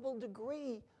reasonable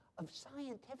degree of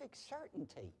scientific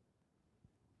certainty.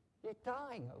 You're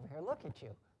dying over here. Look at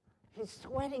you. He's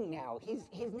sweating now. He's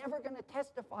never going to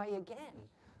testify again.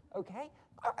 Okay?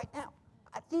 All right, now,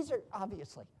 these are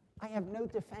obviously, I have no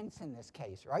defense in this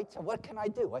case, right? So what can I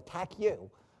do? Attack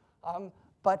you.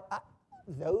 But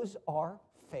those are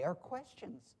fair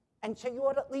questions. And so you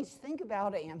ought to at least think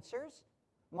about answers.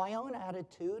 My own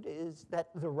attitude is that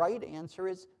the right answer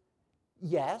is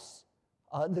yes.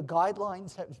 The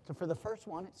guidelines, for the first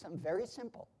one, it's very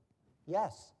simple.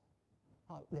 Yes.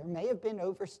 There may have been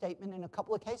overstatement in a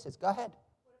couple of cases. Go ahead.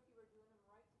 What if you were doing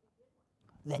them right?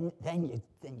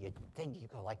 Then you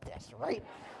go like this, right?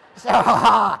 So,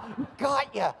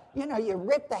 got you. You know, you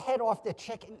rip the head off the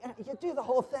chicken. You do the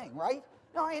whole thing, right?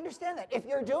 No, I understand that. If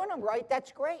you're doing them right,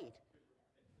 that's great.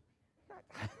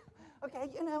 Okay,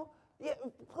 you know,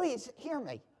 please hear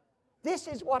me. This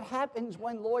is what happens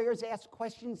when lawyers ask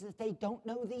questions that they don't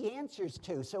know the answers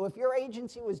to. So if your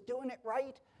agency was doing it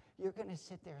right, you're going to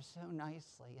sit there so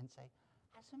nicely and say,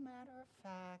 as a matter of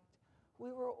fact,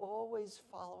 we were always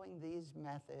following these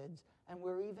methods, and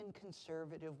we're even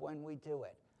conservative when we do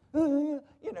it. You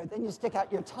know, then you stick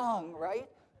out your tongue, right?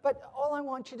 But all I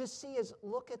want you to see is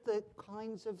look at the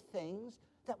kinds of things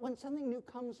that when something new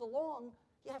comes along,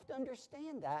 you have to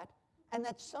understand that, and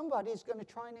that somebody's going to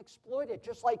try and exploit it.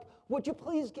 Just like, would you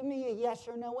please give me a yes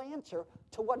or no answer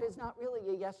to what is not really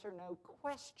a yes or no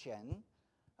question?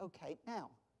 Okay,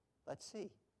 now, let's see.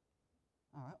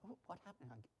 All right, oh, what happened?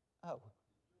 Oh.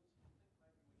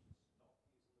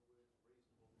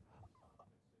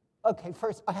 Okay,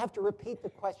 first, I have to repeat the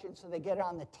question so they get it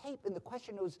on the tape. And the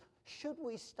question was, should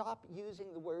we stop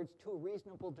using the words to a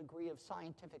reasonable degree of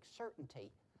scientific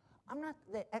certainty? I'm not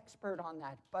the expert on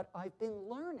that, but I've been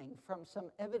learning from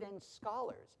some evidence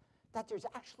scholars that there's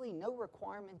actually no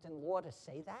requirement in law to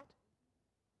say that.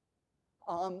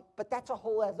 But that's a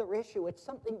whole other issue. It's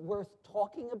something worth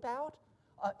talking about.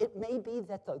 It may be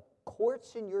that the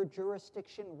courts in your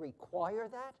jurisdiction require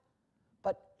that,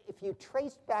 but if you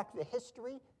trace back the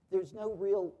history,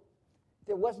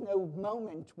 there was no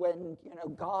moment when, you know,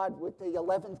 God with the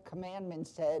 11th commandment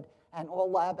said, and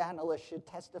all lab analysts should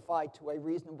testify to a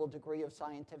reasonable degree of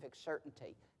scientific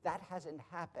certainty. That hasn't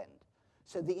happened.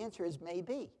 So the answer is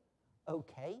maybe.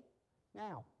 Okay,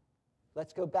 now,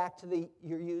 let's go back to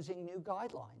you're using new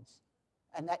guidelines.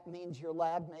 And that means your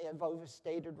lab may have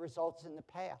overstated results in the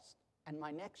past. And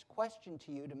my next question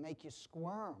to you to make you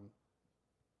squirm,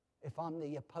 if I'm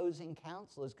the opposing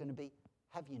counsel, is going to be,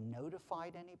 have you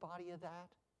notified anybody of that?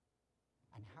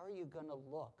 And how are you going to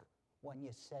look when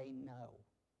you say no?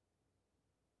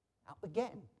 Now,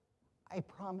 again, I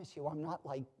promise you, I'm not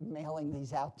like mailing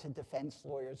these out to defense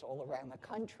lawyers all around the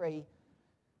country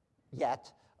yet.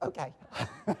 Okay.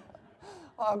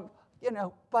 You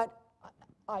know, but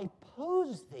I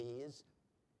pose these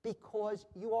because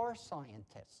you are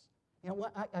scientists. You know,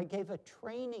 when I gave a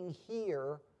training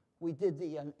here. We did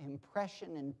the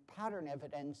impression and pattern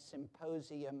evidence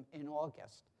symposium in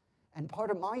August. And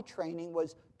part of my training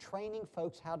was training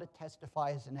folks how to testify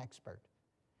as an expert.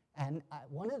 And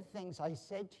one of the things I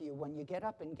said to you, when you get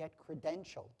up and get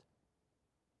credentialed,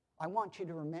 I want you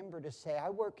to remember to say, I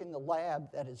work in the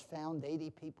lab that has found 80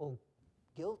 people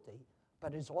guilty,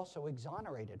 but has also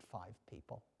exonerated 5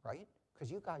 people, right?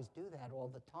 Because you guys do that all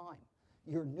the time.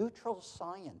 You're neutral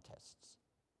scientists.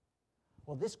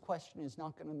 Well, this question is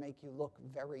not going to make you look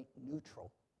very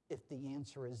neutral if the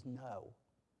answer is no.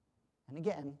 And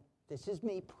again, this is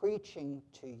me preaching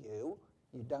to you.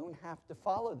 You don't have to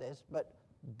follow this, but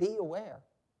be aware.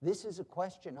 This is a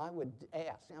question I would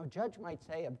ask. Now, a judge might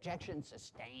say, objection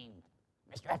sustained.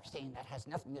 Mr. Epstein, that has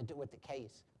nothing to do with the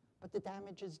case. But the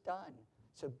damage is done.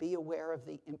 So be aware of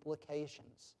the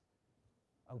implications.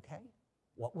 Okay?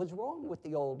 What was wrong with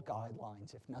the old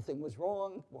guidelines? If nothing was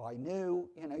wrong, why new?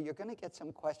 You know, you're going to get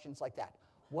some questions like that.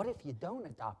 What if you don't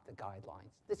adopt the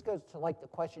guidelines? This goes to like the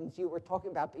questions you were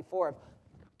talking about before of,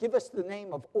 give us the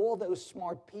name of all those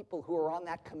smart people who are on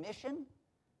that commission,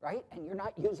 right? And you're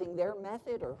not using their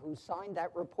method or who signed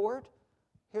that report.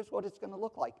 Here's what it's going to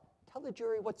look like. Tell the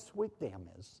jury what Swigdam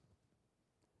is.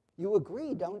 You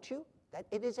agree, don't you, that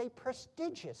it is a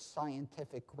prestigious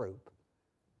scientific group?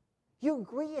 You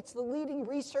agree it's the leading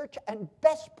research and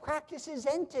best practices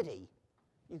entity.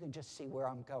 You can just see where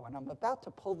I'm going. I'm about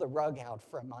to pull the rug out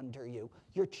from under you.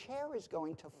 Your chair is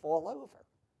going to fall over,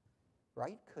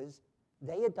 right? Because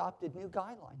they adopted new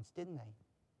guidelines, didn't they?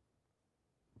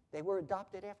 They were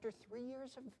adopted after 3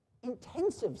 years of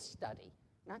intensive study,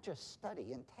 not just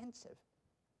study, intensive.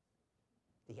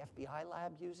 The FBI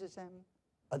lab uses them.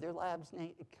 Other labs,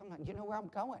 come on, you know where I'm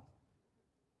going.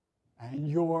 And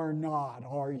you're not,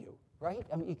 are you? Right?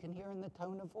 I mean, you can hear in the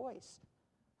tone of voice.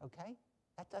 Okay?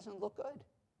 That doesn't look good.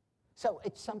 So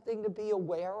it's something to be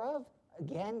aware of.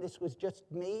 Again, this was just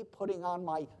me putting on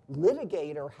my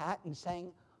litigator hat and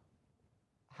saying,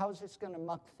 how's this going to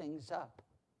muck things up?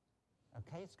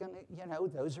 Okay, it's going to, you know,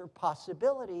 those are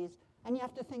possibilities, and you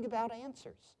have to think about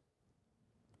answers.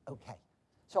 Okay,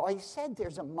 so I said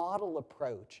there's a model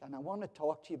approach, and I want to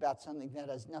talk to you about something that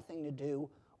has nothing to do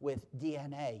with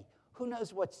DNA. Who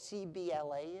knows what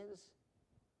CBLA is?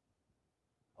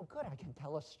 Oh, good, I can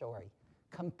tell a story.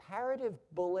 Comparative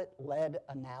bullet lead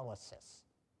analysis.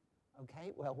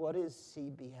 Okay, well, what is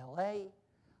CBLA?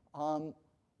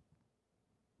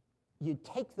 You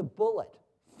take the bullet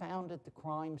found at the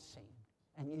crime scene,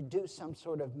 and you do some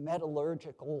sort of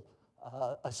metallurgical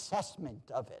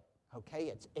assessment of it. Okay,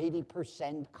 it's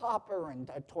 80% copper and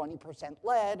 20%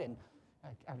 lead, and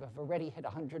I've already hit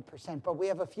 100%, but we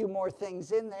have a few more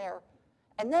things in there.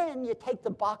 And then you take the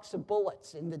box of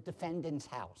bullets in the defendant's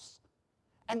house.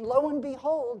 And lo and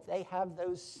behold, they have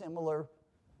those similar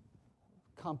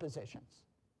compositions.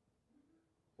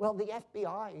 Well, the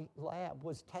FBI lab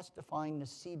was testifying to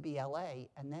CBLA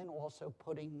and then also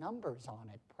putting numbers on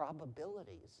it,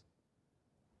 probabilities.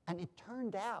 And it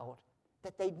turned out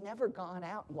that they'd never gone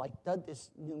out and like done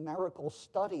this numerical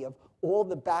study of all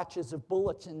the batches of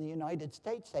bullets in the United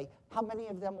States, say how many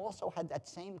of them also had that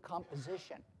same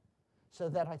composition. So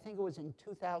that I think it was in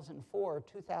 2004 or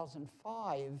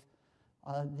 2005,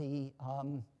 the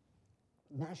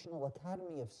National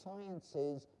Academy of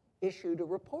Sciences issued a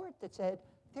report that said,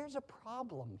 there's a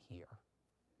problem here.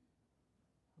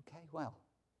 Okay, well,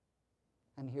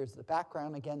 and here's the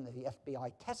background. Again, the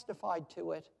FBI testified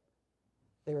to it.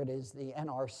 There it is. The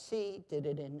NRC did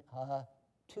it in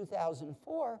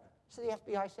 2004. So the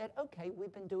FBI said, okay,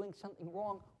 we've been doing something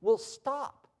wrong. We'll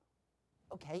stop.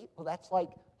 Okay, well, that's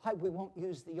like, hi, we won't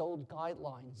use the old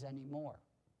guidelines anymore.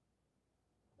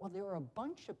 Well, there are a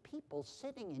bunch of people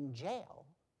sitting in jail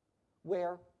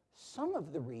where some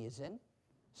of the reason,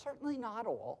 certainly not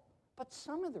all, but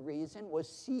some of the reason was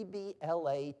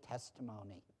CBLA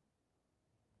testimony.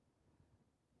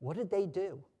 What did they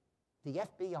do? The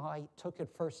FBI took it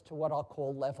first to what I'll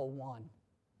call level 1.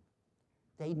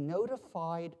 They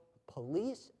notified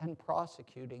police and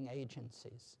prosecuting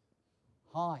agencies.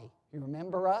 Hi, you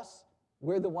remember us?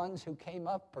 We're the ones who came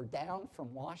up or down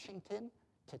from Washington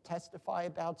to testify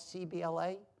about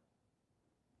CBLA.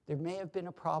 There may have been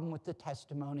a problem with the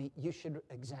testimony. You should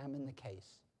examine the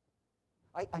case.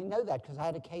 I know that because I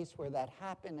had a case where that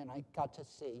happened and I got to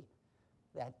see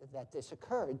that this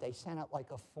occurred. They sent out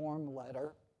like a form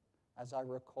letter, as I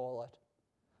recall it.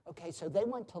 Okay, so they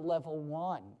went to level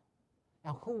 1.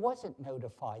 Now, who wasn't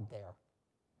notified there?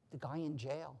 The guy in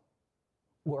jail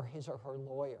or his or her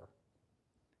lawyer.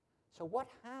 So what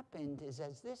happened is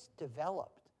as this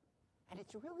developed, and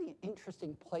it's really an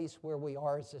interesting place where we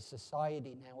are as a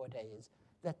society nowadays,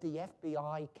 that the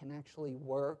FBI can actually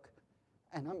work,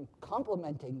 and I'm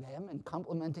complimenting them and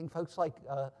complimenting folks like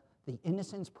the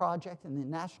Innocence Project and the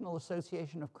National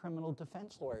Association of Criminal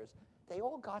Defense Lawyers. They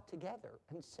all got together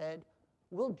and said,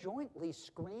 we'll jointly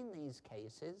screen these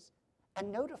cases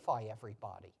and notify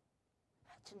everybody.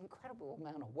 That's an incredible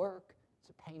amount of work. It's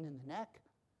a pain in the neck.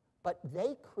 But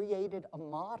they created a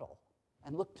model,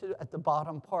 and look at the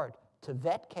bottom part, to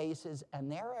vet cases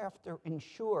and thereafter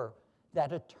ensure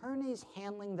that attorneys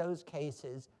handling those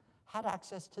cases had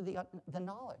access to the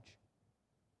knowledge.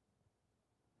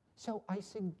 So I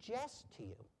suggest to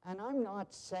you, and I'm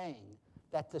not saying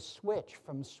that the switch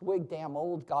from Swigdam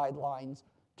old guidelines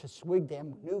to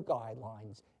Swigdam new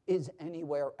guidelines is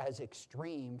anywhere as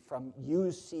extreme from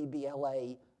use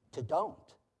CBLA to don't.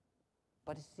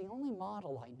 But it's the only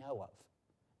model I know of,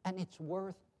 and it's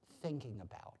worth thinking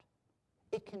about.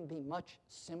 It can be much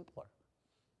simpler.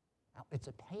 Now, it's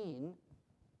a pain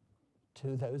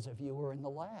to those of you who are in the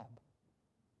lab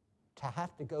to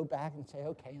have to go back and say,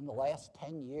 okay, in the last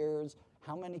 10 years,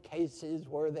 how many cases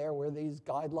were there where these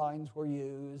guidelines were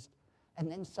used,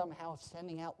 and then somehow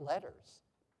sending out letters.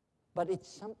 But it's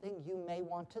something you may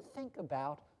want to think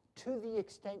about to the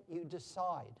extent you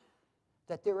decide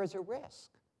that there is a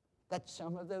risk that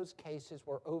some of those cases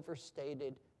were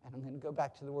overstated, and I'm going to go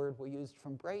back to the word we used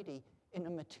from Brady, in a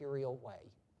material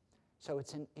way. So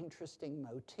it's an interesting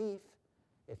motif.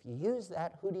 If you use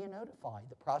that, who do you notify?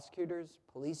 The prosecutors,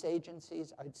 police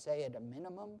agencies, I'd say at a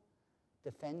minimum.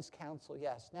 Defense counsel,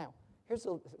 yes. Now, here's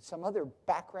some other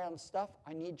background stuff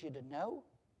I need you to know.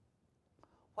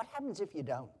 What happens if you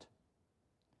don't?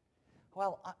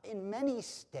 Well, in many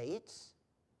states,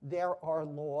 there are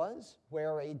laws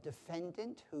where a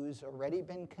defendant who's already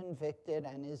been convicted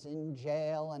and is in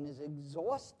jail and has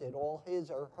exhausted all his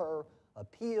or her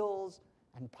appeals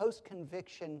and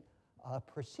post-conviction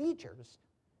procedures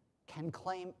can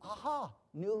claim, aha,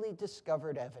 newly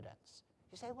discovered evidence.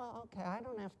 You say, well, okay, I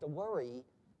don't have to worry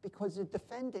because the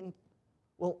defendant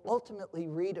will ultimately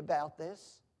read about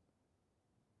this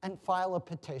and file a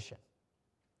petition.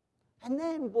 And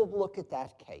then we'll look at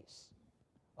that case.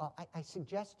 Well, I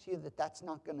suggest to you that that's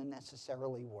not going to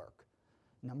necessarily work.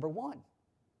 Number one,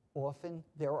 often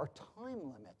there are time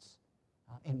limits.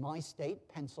 In my state,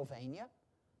 Pennsylvania,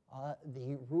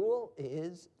 the rule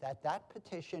is that that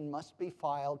petition must be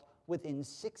filed within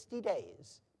 60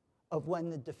 days of when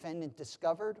the defendant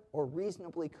discovered or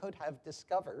reasonably could have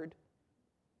discovered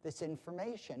this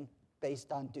information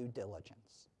based on due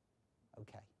diligence.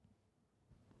 Okay.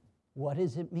 What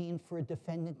does it mean for a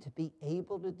defendant to be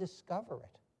able to discover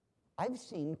it? I've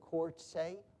seen courts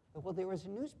say, well, there was a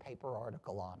newspaper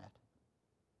article on it.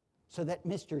 So that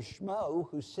Mr. Schmo,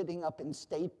 who's sitting up in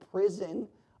state prison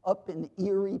up in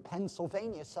Erie,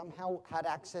 Pennsylvania, somehow had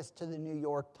access to the New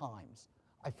York Times.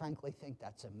 I frankly think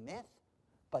that's a myth,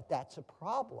 but that's a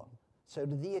problem. So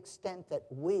to the extent that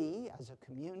we, as a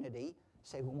community,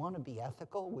 say we want to be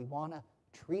ethical, we want to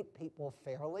treat people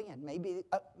fairly, and maybe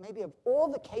of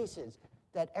all the cases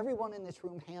that everyone in this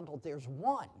room handled, there's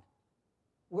one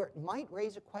where it might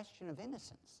raise a question of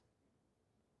innocence.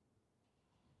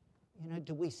 You know,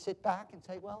 do we sit back and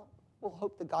say, well, we'll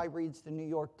hope the guy reads the New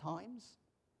York Times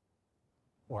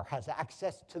or has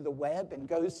access to the web and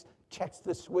checks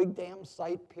the Swigdam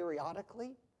site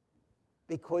periodically?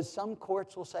 Because some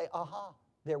courts will say, aha,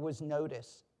 there was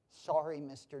notice. Sorry,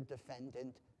 Mr.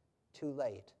 Defendant, too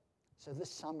late. So the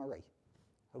summary,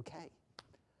 okay.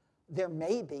 There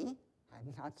may be,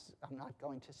 I'm not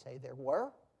going to say there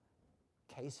were,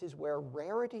 cases where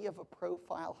rarity of a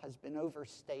profile has been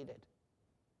overstated.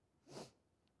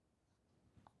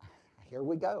 Here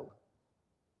we go.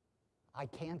 I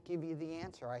can't give you the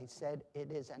answer. I said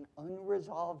it is an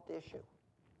unresolved issue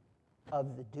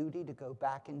of the duty to go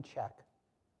back and check,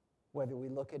 whether we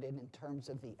look at it in terms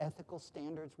of the ethical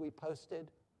standards we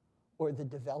posted or the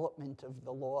development of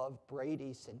the law of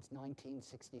Brady since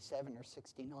 1967 or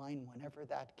 69, whenever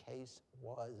that case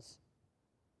was.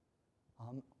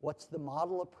 What's the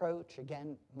model approach?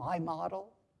 Again, my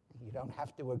model, you don't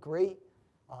have to agree,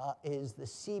 is the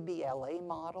CBLA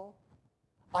model.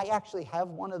 I actually have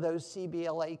one of those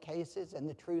CBLA cases, and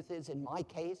the truth is, in my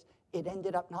case, it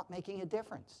ended up not making a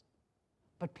difference.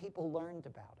 But people learned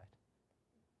about it.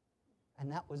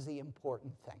 And that was the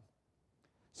important thing.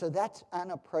 So that's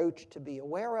an approach to be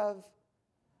aware of.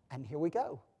 And here we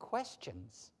go.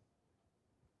 Questions.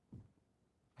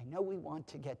 I know we want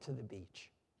to get to the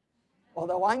beach,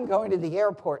 although I'm going to the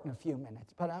airport in a few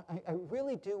minutes. But I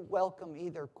really do welcome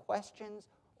either questions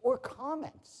or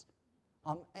comments.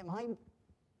 Am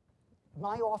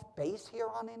I off base here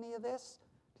on any of this?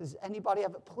 Does anybody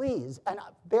have it? Please, and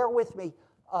bear with me,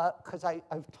 because I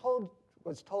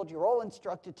was told you're all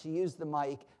instructed to use the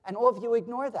mic, and all of you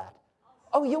ignore that.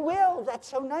 Oh, you will? That's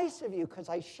so nice of you, because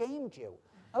I shamed you.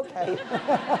 Okay.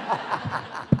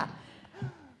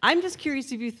 I'm just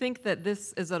curious if you think that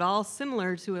this is at all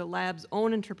similar to a lab's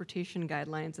own interpretation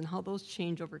guidelines and how those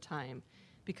change over time.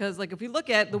 Because like if we look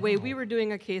at the way we were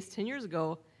doing a case 10 years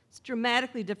ago, it's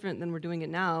dramatically different than we're doing it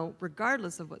now,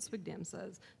 regardless of what Swigdam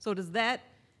says. So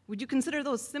would you consider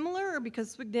those similar, or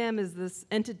because Swigdam is this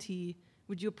entity,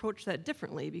 would you approach that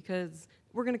differently? Because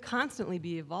we're going to constantly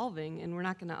be evolving, and we're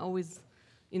not going to always,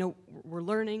 we're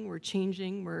learning, we're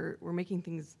changing, we're making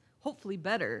things hopefully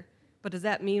better. But does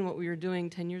that mean what we were doing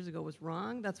 10 years ago was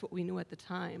wrong? That's what we knew at the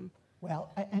time.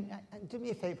 Well, and do me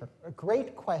a favor, a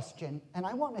great question, and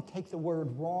I want to take the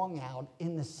word wrong out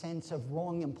in the sense of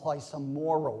wrong implies some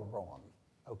moral wrong,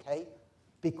 okay?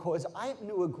 Because I happen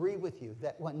to agree with you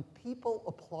that when people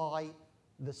apply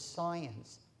the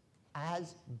science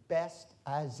as best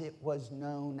as it was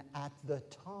known at the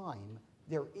time,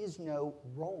 there is no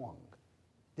wrong.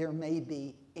 There may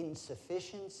be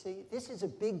insufficiency. This is a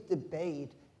big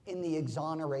debate in the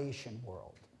exoneration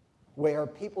world, where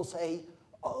people say,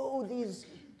 oh, these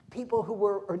people who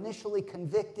were initially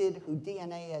convicted, who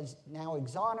DNA has now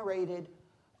exonerated,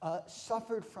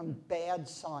 suffered from bad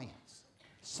science.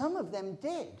 Some of them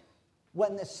did,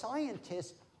 when the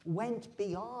scientists went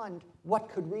beyond what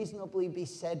could reasonably be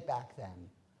said back then.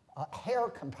 Hair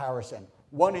comparison,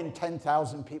 1 in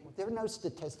 10,000 people. There are no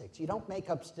statistics. You don't make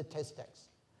up statistics.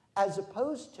 As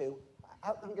opposed to,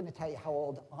 I'm going to tell you how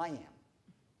old I am.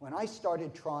 When I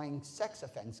started trying sex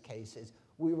offense cases,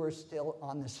 we were still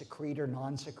on the secretor,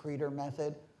 non-secretor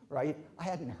method, right? I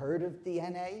hadn't heard of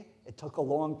DNA. It took a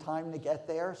long time to get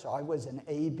there, so I was an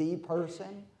AB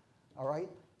person, all right?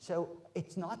 So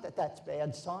it's not that that's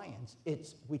bad science.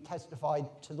 It's we testified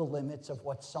to the limits of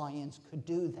what science could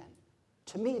do then.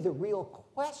 To me, the real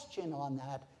question on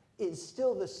that is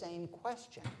still the same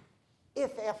question.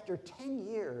 If after 10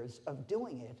 years of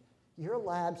doing it, your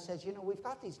lab says, you know, we've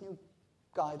got these new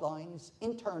guidelines,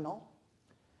 internal,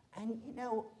 and, you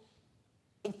know,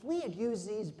 if we had used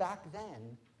these back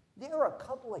then, there are a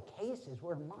couple of cases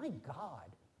where, my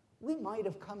God, we might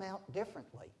have come out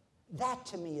differently. That,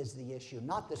 to me, is the issue,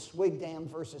 not the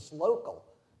Swigdam versus local,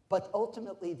 but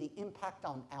ultimately the impact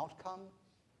on outcome.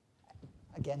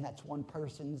 Again, that's one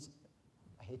person's,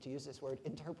 I hate to use this word,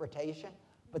 interpretation,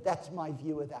 but that's my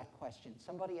view of that question.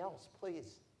 Somebody else,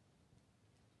 please.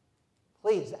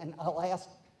 Please, and I'll ask.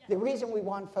 The reason we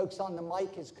want folks on the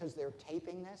mic is because they're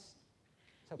taping this.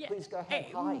 So please go ahead.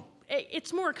 Hi.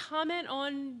 It's more a comment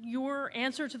on your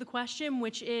answer to the question,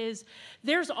 which is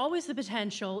there's always the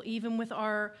potential, even with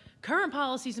our current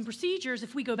policies and procedures,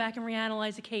 if we go back and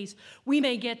reanalyze a case, we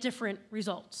may get different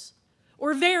results.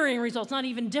 Or varying results, not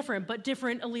even different, but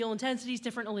different allele intensities,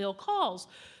 different allele calls.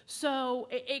 So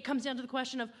it comes down to the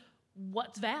question of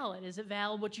what's valid. Is it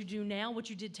valid what you do now,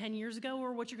 what you did 10 years ago,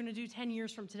 or what you're going to do 10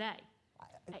 years from today?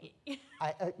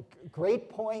 Great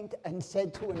point, and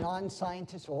said to a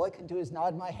non-scientist, all I can do is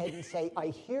nod my head and say, I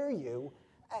hear you.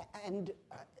 And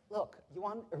look, you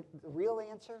want the real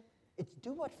answer? It's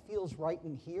do what feels right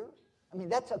in here. I mean,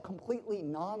 that's a completely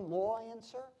non-law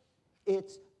answer.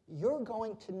 It's you're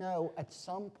going to know at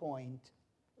some point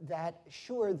that,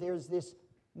 sure, there's this,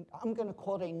 I'm going to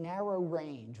call it a narrow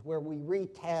range, where we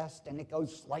retest and it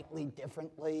goes slightly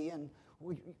differently,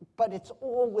 but it's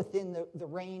all within the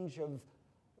range of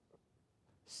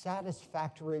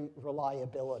satisfactory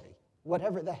reliability,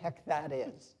 whatever the heck that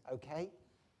is, okay?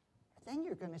 Then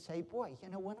you're going to say, boy, you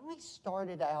know, when I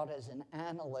started out as an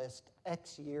analyst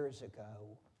X years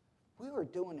ago, we were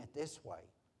doing it this way.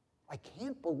 I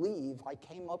can't believe I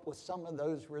came up with some of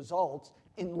those results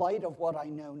in light of what I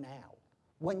know now.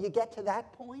 When you get to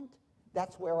that point,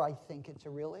 that's where I think it's a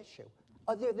real issue.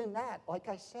 Other than that, like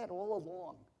I said all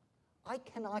along, I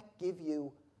cannot give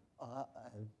you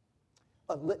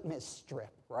a litmus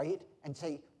strip, right? And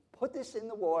say, put this in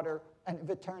the water, and if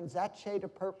it turns that shade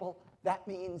of purple, that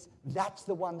means that's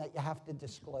the one that you have to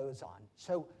disclose on.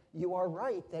 So you are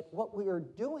right that what we are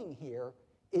doing here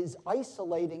is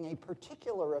isolating a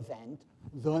particular event,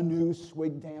 the new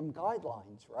Swigdam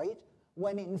guidelines, right?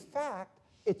 When in fact,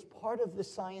 it's part of the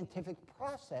scientific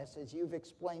process, as you've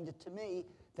explained it to me,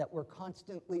 that we're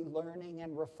constantly learning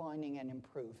and refining and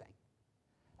improving.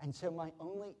 And so my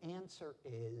only answer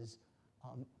is,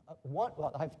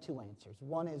 well, I have two answers.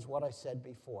 One is what I said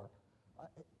before.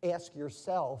 Ask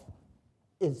yourself,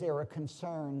 is there a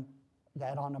concern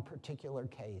that on a particular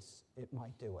case it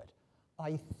might do it?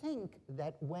 I think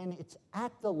that when it's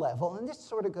at the level, and this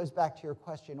sort of goes back to your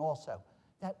question also,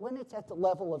 that when it's at the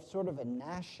level of sort of a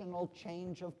national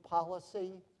change of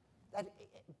policy, that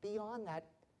beyond that,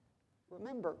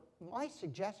 remember, my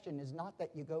suggestion is not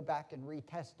that you go back and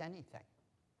retest anything.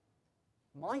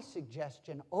 My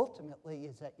suggestion ultimately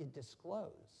is that you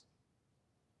disclose.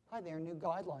 Hi, there are new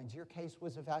guidelines. Your case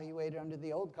was evaluated under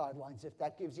the old guidelines. If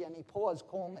that gives you any pause,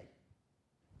 call me.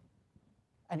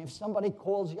 And if somebody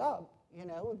calls you up, you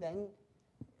know, then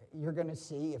you're going to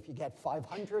see if you get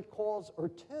 500 calls or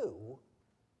 2.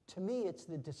 To me, it's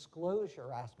the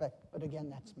disclosure aspect, but again,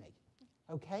 that's me.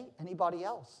 Okay? Anybody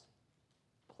else?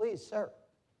 Please, sir.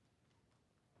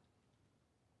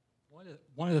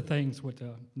 One of the things with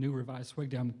the new revised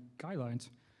Swigdam guidelines,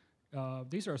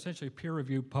 these are essentially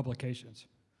peer-reviewed publications.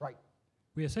 Right.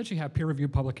 We essentially have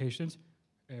peer-reviewed publications,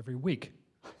 every week.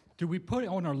 Do we put it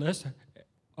on our list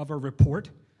of a report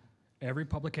every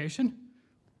publication?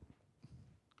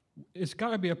 It's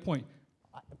got to be a point.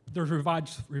 There's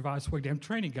revised SWIG dam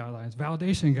training guidelines,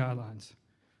 validation guidelines.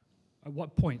 At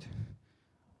what point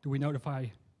do we notify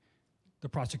the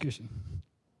prosecution?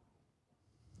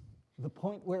 The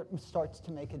point where it starts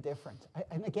to make a difference.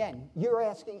 And again, you're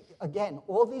asking, again,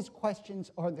 all these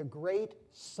questions are the great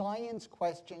science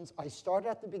questions. I start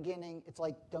at the beginning. It's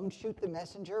like, don't shoot the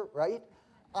messenger, right?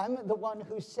 I'm the one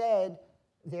who said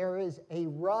there is a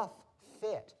rough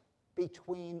fit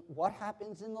between what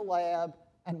happens in the lab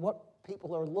and what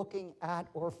people are looking at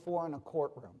or for in a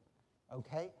courtroom,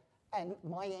 okay? And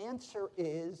my answer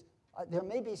is, there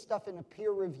may be stuff in a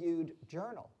peer-reviewed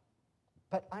journal,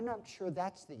 but I'm not sure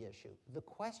that's the issue. The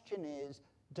question is,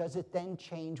 does it then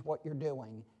change what you're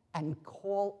doing and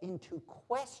call into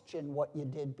question what you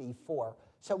did before?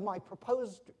 So my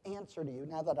proposed answer to you,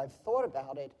 now that I've thought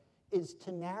about it, is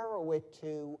to narrow it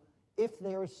to if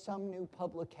there's some new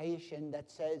publication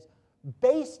that says,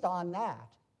 based on that,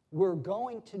 we're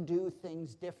going to do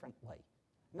things differently.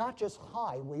 Not just,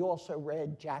 hi, we also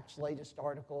read Jack's latest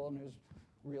article and it was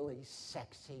really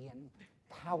sexy and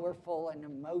powerful and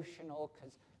emotional,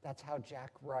 because that's how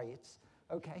Jack writes,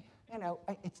 okay? You know,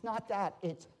 it's not that,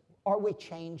 it's, are we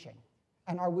changing?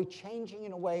 And are we changing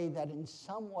in a way that in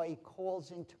some way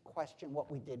calls into question what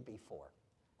we did before?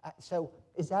 So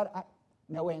is that,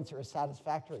 no answer is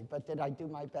satisfactory, but did I do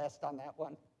my best on that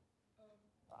one?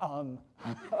 All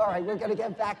right, we're going to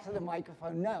get back to the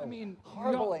microphone. No, I mean,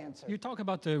 horrible answer. You talk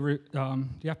about the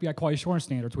FBI quality assurance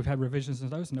standards. We've had revisions of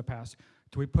those in the past.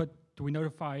 Do we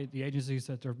notify the agencies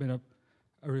that there have been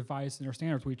a revised in their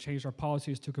standards? We changed our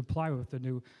policies to comply with the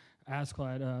new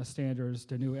ASCLD standards,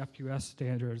 the new FQS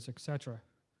standards, et cetera.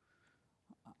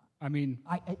 I mean,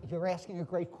 You're asking a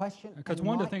great question. because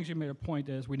one of the things you made a point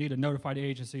is we need to notify the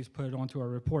agencies, put it onto our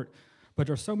report. But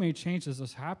there's so many changes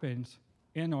this happens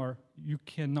in our, you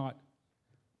cannot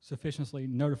sufficiently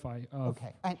notify of.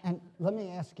 Okay, and let me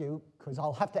ask you, because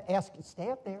I'll have to ask you, stay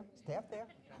up there,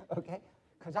 okay?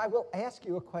 Because I will ask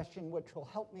you a question which will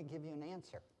help me give you an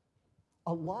answer.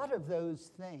 A lot of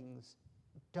those things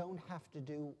don't have to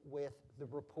do with the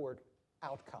report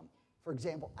outcome. For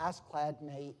example, ASCLD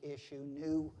may issue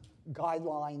new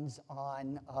guidelines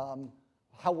on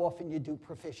how often you do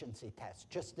proficiency tests,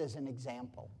 just as an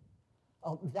example.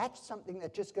 That's something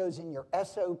that just goes in your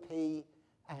SOP,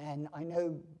 and I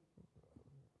know,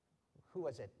 who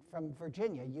was it, from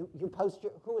Virginia, you post,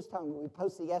 who was telling me, we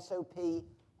post the SOP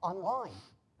online.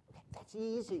 That's the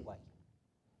easy way.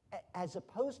 As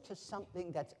opposed to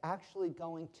something that's actually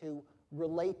going to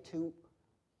relate to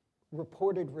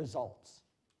reported results.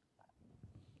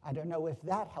 I don't know if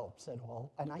that helps at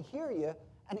all, and I hear you,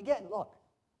 and again, look,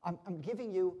 I'm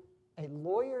giving you a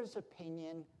lawyer's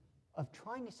opinion of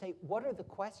trying to say, what are the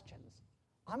questions?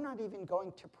 I'm not even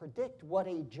going to predict what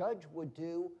a judge would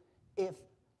do if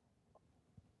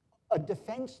a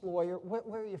defense lawyer,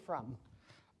 where are you from?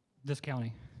 This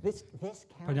county, This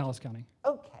county? Pinellas County.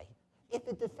 Okay. If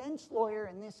a defense lawyer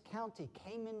in this county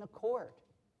came into court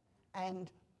and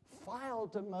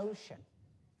filed a motion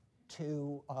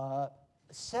to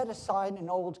set aside an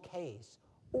old case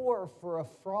or for a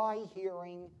Fry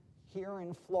hearing here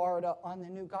in Florida on the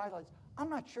new guidelines, I'm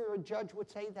not sure a judge would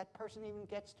say that person even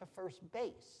gets to first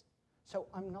base. So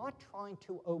I'm not trying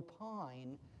to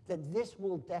opine that this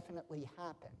will definitely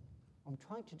happen. What I'm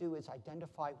trying to do is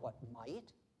identify what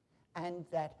might, and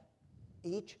that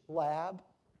each lab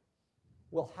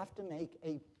will have to make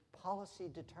a policy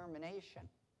determination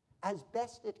as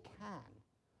best it can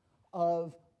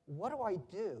of what do I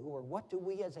do, or what do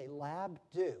we as a lab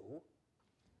do,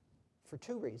 for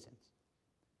two reasons.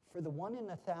 For the 1 in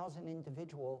 1,000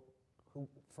 individual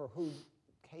for whom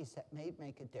case that may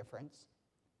make a difference,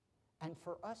 and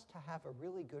for us to have a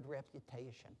really good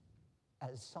reputation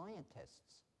as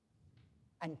scientists.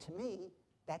 And to me,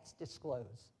 that's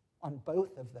disclosed on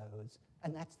both of those,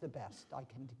 and that's the best I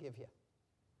can give you.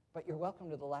 But you're welcome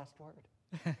to the last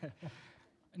word.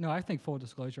 No, I think full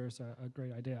disclosure is a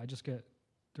great idea. I just get,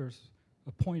 there's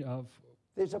a point of.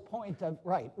 There's a point of,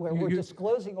 right, where we're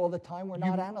disclosing all the time, we're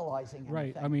not analyzing anything.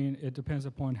 Right, I mean, it depends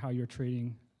upon how you're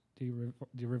treating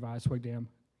the revised SWIG dam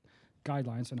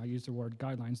guidelines, and I use the word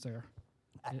guidelines there.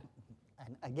 And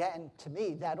again, to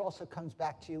me, that also comes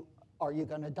back to, are you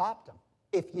going to adopt them?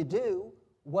 If you do,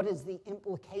 what is the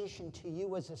implication to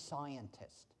you as a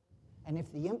scientist? And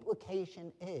if the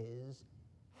implication is,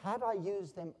 had I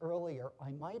used them earlier, I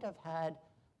might have had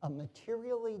a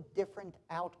materially different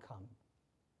outcome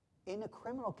in a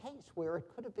criminal case where it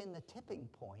could have been the tipping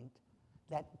point,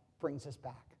 that brings us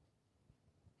back.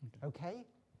 Okay?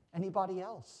 Anybody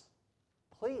else?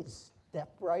 Please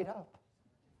step right up.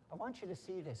 I want you to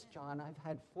see this, John. I've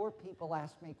had 4 people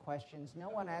ask me questions. No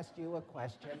one asked you a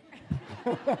question.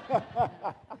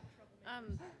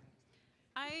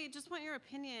 I just want your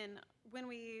opinion. When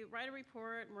we write a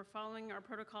report and we're following our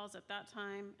protocols at that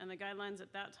time and the guidelines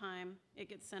at that time, it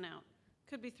gets sent out.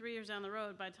 Could be 3 years down the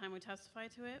road by the time we testify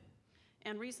to it.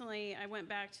 And recently, I went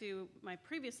back to my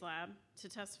previous lab to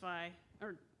testify,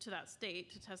 or to that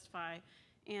state to testify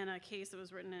in a case that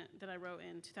was written that I wrote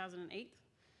in 2008.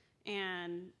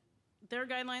 And their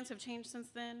guidelines have changed since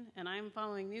then, and I'm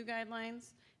following new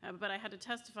guidelines, but I had to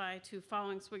testify to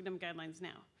following SWGDM guidelines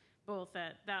now, both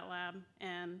at that lab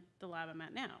and the lab I'm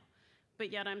at now.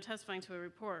 But yet I'm testifying to a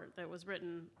report that was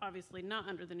written, obviously not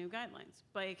under the new guidelines,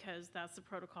 because that's the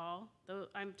protocol.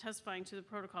 I'm testifying to the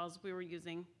protocols we were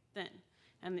using then,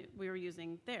 and that we were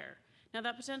using there. Now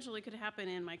that potentially could happen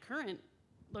in my current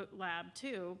lab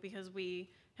too, because we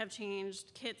have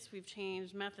changed kits, we've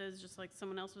changed methods, just like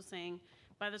someone else was saying.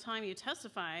 By the time you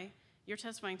testify, you're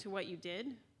testifying to what you did,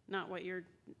 not what you're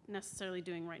necessarily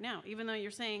doing right now. Even though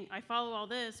you're saying, I follow all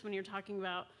this, when you're talking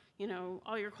about, you know,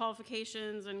 all your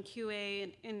qualifications and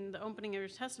QA in the opening of your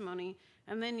testimony,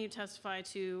 and then you testify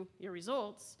to your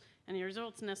results, and your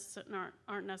results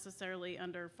aren't necessarily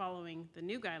under following the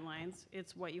new guidelines,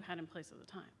 it's what you had in place at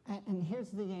the time. And here's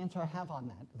the answer I have on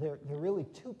that. There are really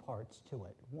 2 parts to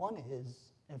it. One is,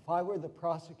 if I were the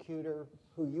prosecutor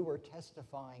who you were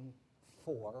testifying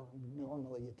for,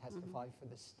 normally you testify for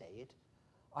the state,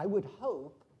 I would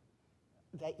hope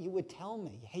that you would tell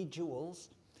me, hey, Jules,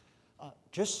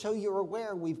 just so you're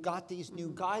aware, we've got these new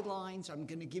guidelines. I'm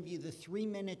going to give you the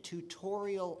 3-minute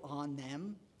tutorial on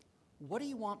them. What do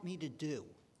you want me to do?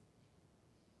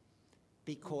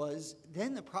 Because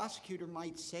then the prosecutor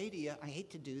might say to you, I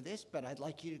hate to do this, but I'd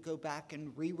like you to go back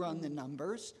and rerun the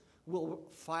numbers. We'll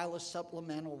file a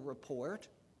supplemental report,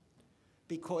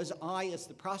 because I, as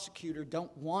the prosecutor,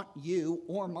 don't want you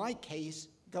or my case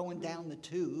going down the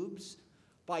tubes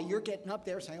by you're getting up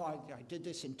there saying, oh, I did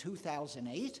this in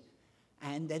 2008.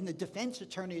 And then the defense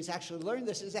attorney has actually learned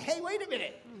this and says, hey, wait a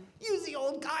minute, use the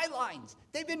old guidelines.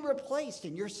 They've been replaced.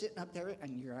 And you're sitting up there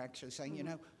and you're actually saying, you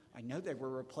know, I know they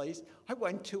were replaced. I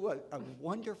went to a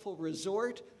wonderful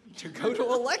resort to go to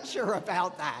a lecture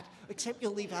about that, except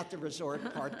you'll leave out the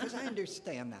resort part because I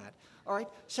understand that. All right,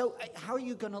 so how are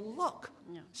you going to look?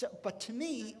 Yeah. So, but to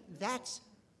me, that's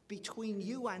between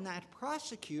you and that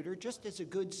prosecutor, just as a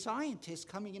good scientist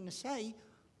coming in to say,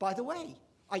 by the way,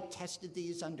 I tested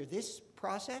these under this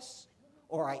process,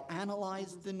 or I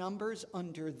analyzed the numbers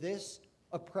under this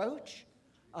approach.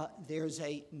 There's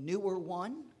a newer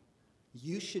one.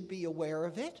 You should be aware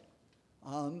of it.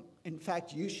 In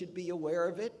fact, you should be aware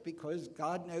of it because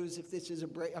God knows if this is a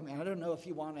break. I mean, I don't know if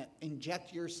you want to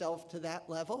inject yourself to that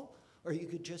level, or you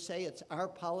could just say it's our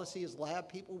policy as lab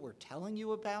people. We're telling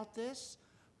you about this.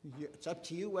 It's up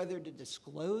to you whether to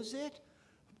disclose it.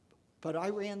 But I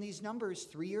ran these numbers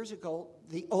 3 years ago,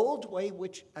 the old way,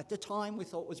 which at the time we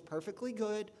thought was perfectly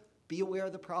good, be aware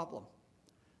of the problem.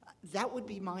 That would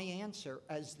be my answer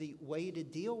as the way to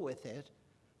deal with it,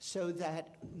 so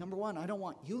that, number one, I don't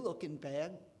want you looking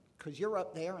bad because you're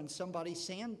up there and somebody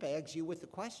sandbags you with the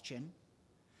question.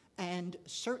 And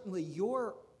certainly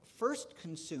your first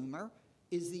consumer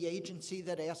is the agency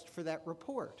that asked for that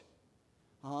report.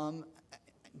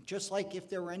 Just like if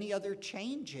there were any other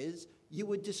changes, you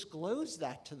would disclose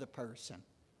that to the person.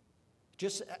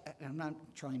 Just, I'm not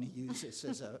trying to use this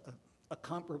as a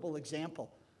comparable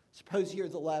example. Suppose you're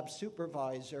the lab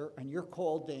supervisor and you're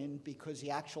called in because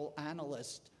the actual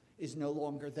analyst is no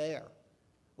longer there.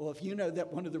 Well, if you know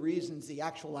that one of the reasons the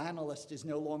actual analyst is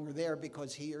no longer there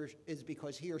because he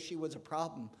or she was a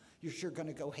problem, you're sure going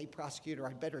to go, hey, prosecutor,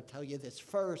 I better tell you this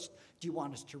first. Do you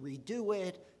want us to redo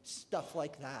it? Stuff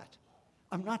like that.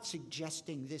 I'm not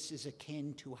suggesting this is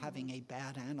akin to having a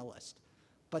bad analyst,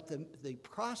 but the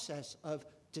process of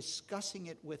discussing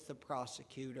it with the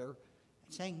prosecutor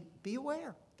and saying, be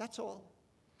aware, that's all.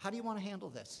 How do you want to handle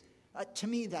this? To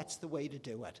me, that's the way to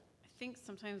do it. I think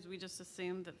sometimes we just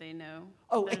assume that they know.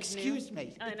 Oh, there's excuse new.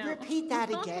 me. I know. Repeat that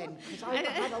again, because I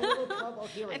had a little trouble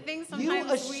hearing. I think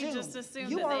sometimes we just assume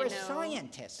you that are they a know.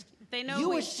 scientist. They know you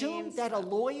we've assume changed that a stuff.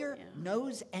 lawyer Yeah.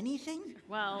 knows anything?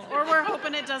 Well, or we're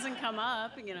hoping it doesn't come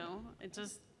up, you know. It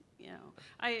just, you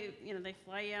know, they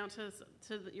fly you out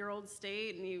to your old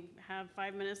state and you have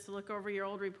 5 minutes to look over your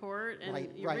old report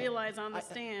and you realize on the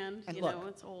stand, and you look, know,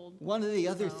 it's old. One of the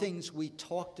other things we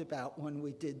talked about when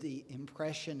we did the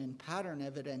impression and pattern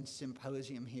evidence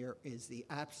symposium here is the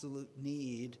absolute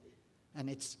need, and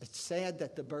it's sad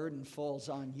that the burden falls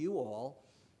on you all,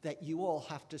 that you all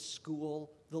have to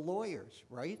school the lawyers,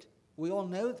 right? We all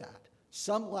know that.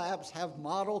 Some labs have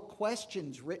model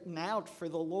questions written out for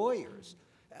the lawyers.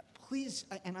 Please,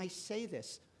 and I say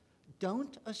this,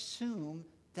 don't assume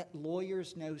that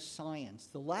lawyers know science.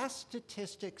 The last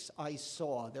statistics I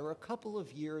saw, they were a couple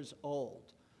of years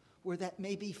old, were that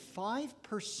maybe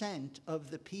 5%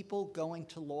 of the people going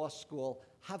to law school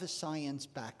have a science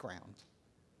background.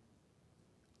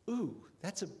 Ooh,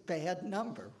 that's a bad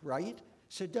number, right?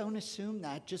 So don't assume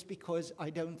that just because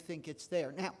I don't think it's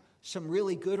there. Now, some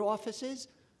really good offices,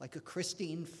 like a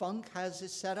Christine Funk has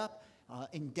this set up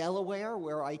in Delaware,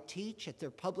 where I teach at their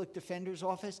public defender's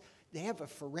office. They have a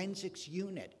forensics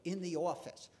unit in the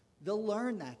office. They'll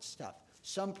learn that stuff.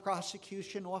 Some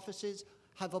prosecution offices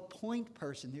have a point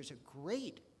person. There's a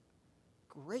great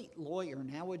lawyer,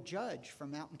 now a judge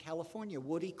from out in California,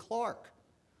 Woody Clark.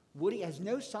 Woody has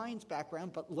no science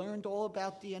background, but learned all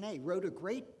about DNA, wrote a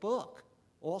great book.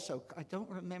 Also, I don't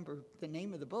remember the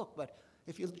name of the book, but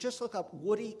if you just look up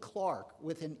Woody Clark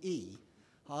with an E,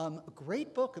 a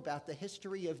great book about the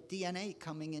history of DNA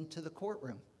coming into the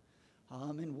courtroom.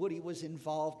 And Woody was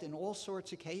involved in all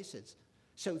sorts of cases.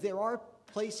 So there are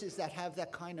places that have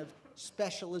that kind of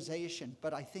specialization,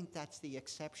 but I think that's the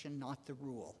exception, not the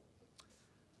rule.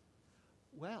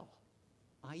 Well,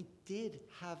 I did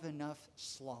have enough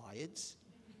slides.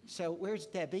 So where's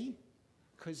Debbie?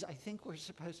 Because I think we're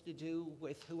supposed to do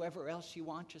with whoever else you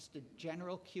want, just a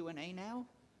general Q&A now?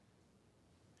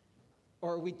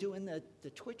 Or are we doing the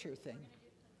Twitcher thing?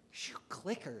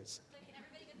 Clickers.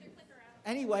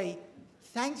 Anyway,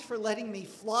 thanks for letting me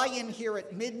fly in here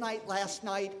at midnight last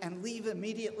night and leave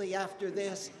immediately after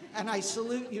this. And I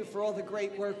salute you for all the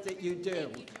great work that you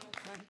do.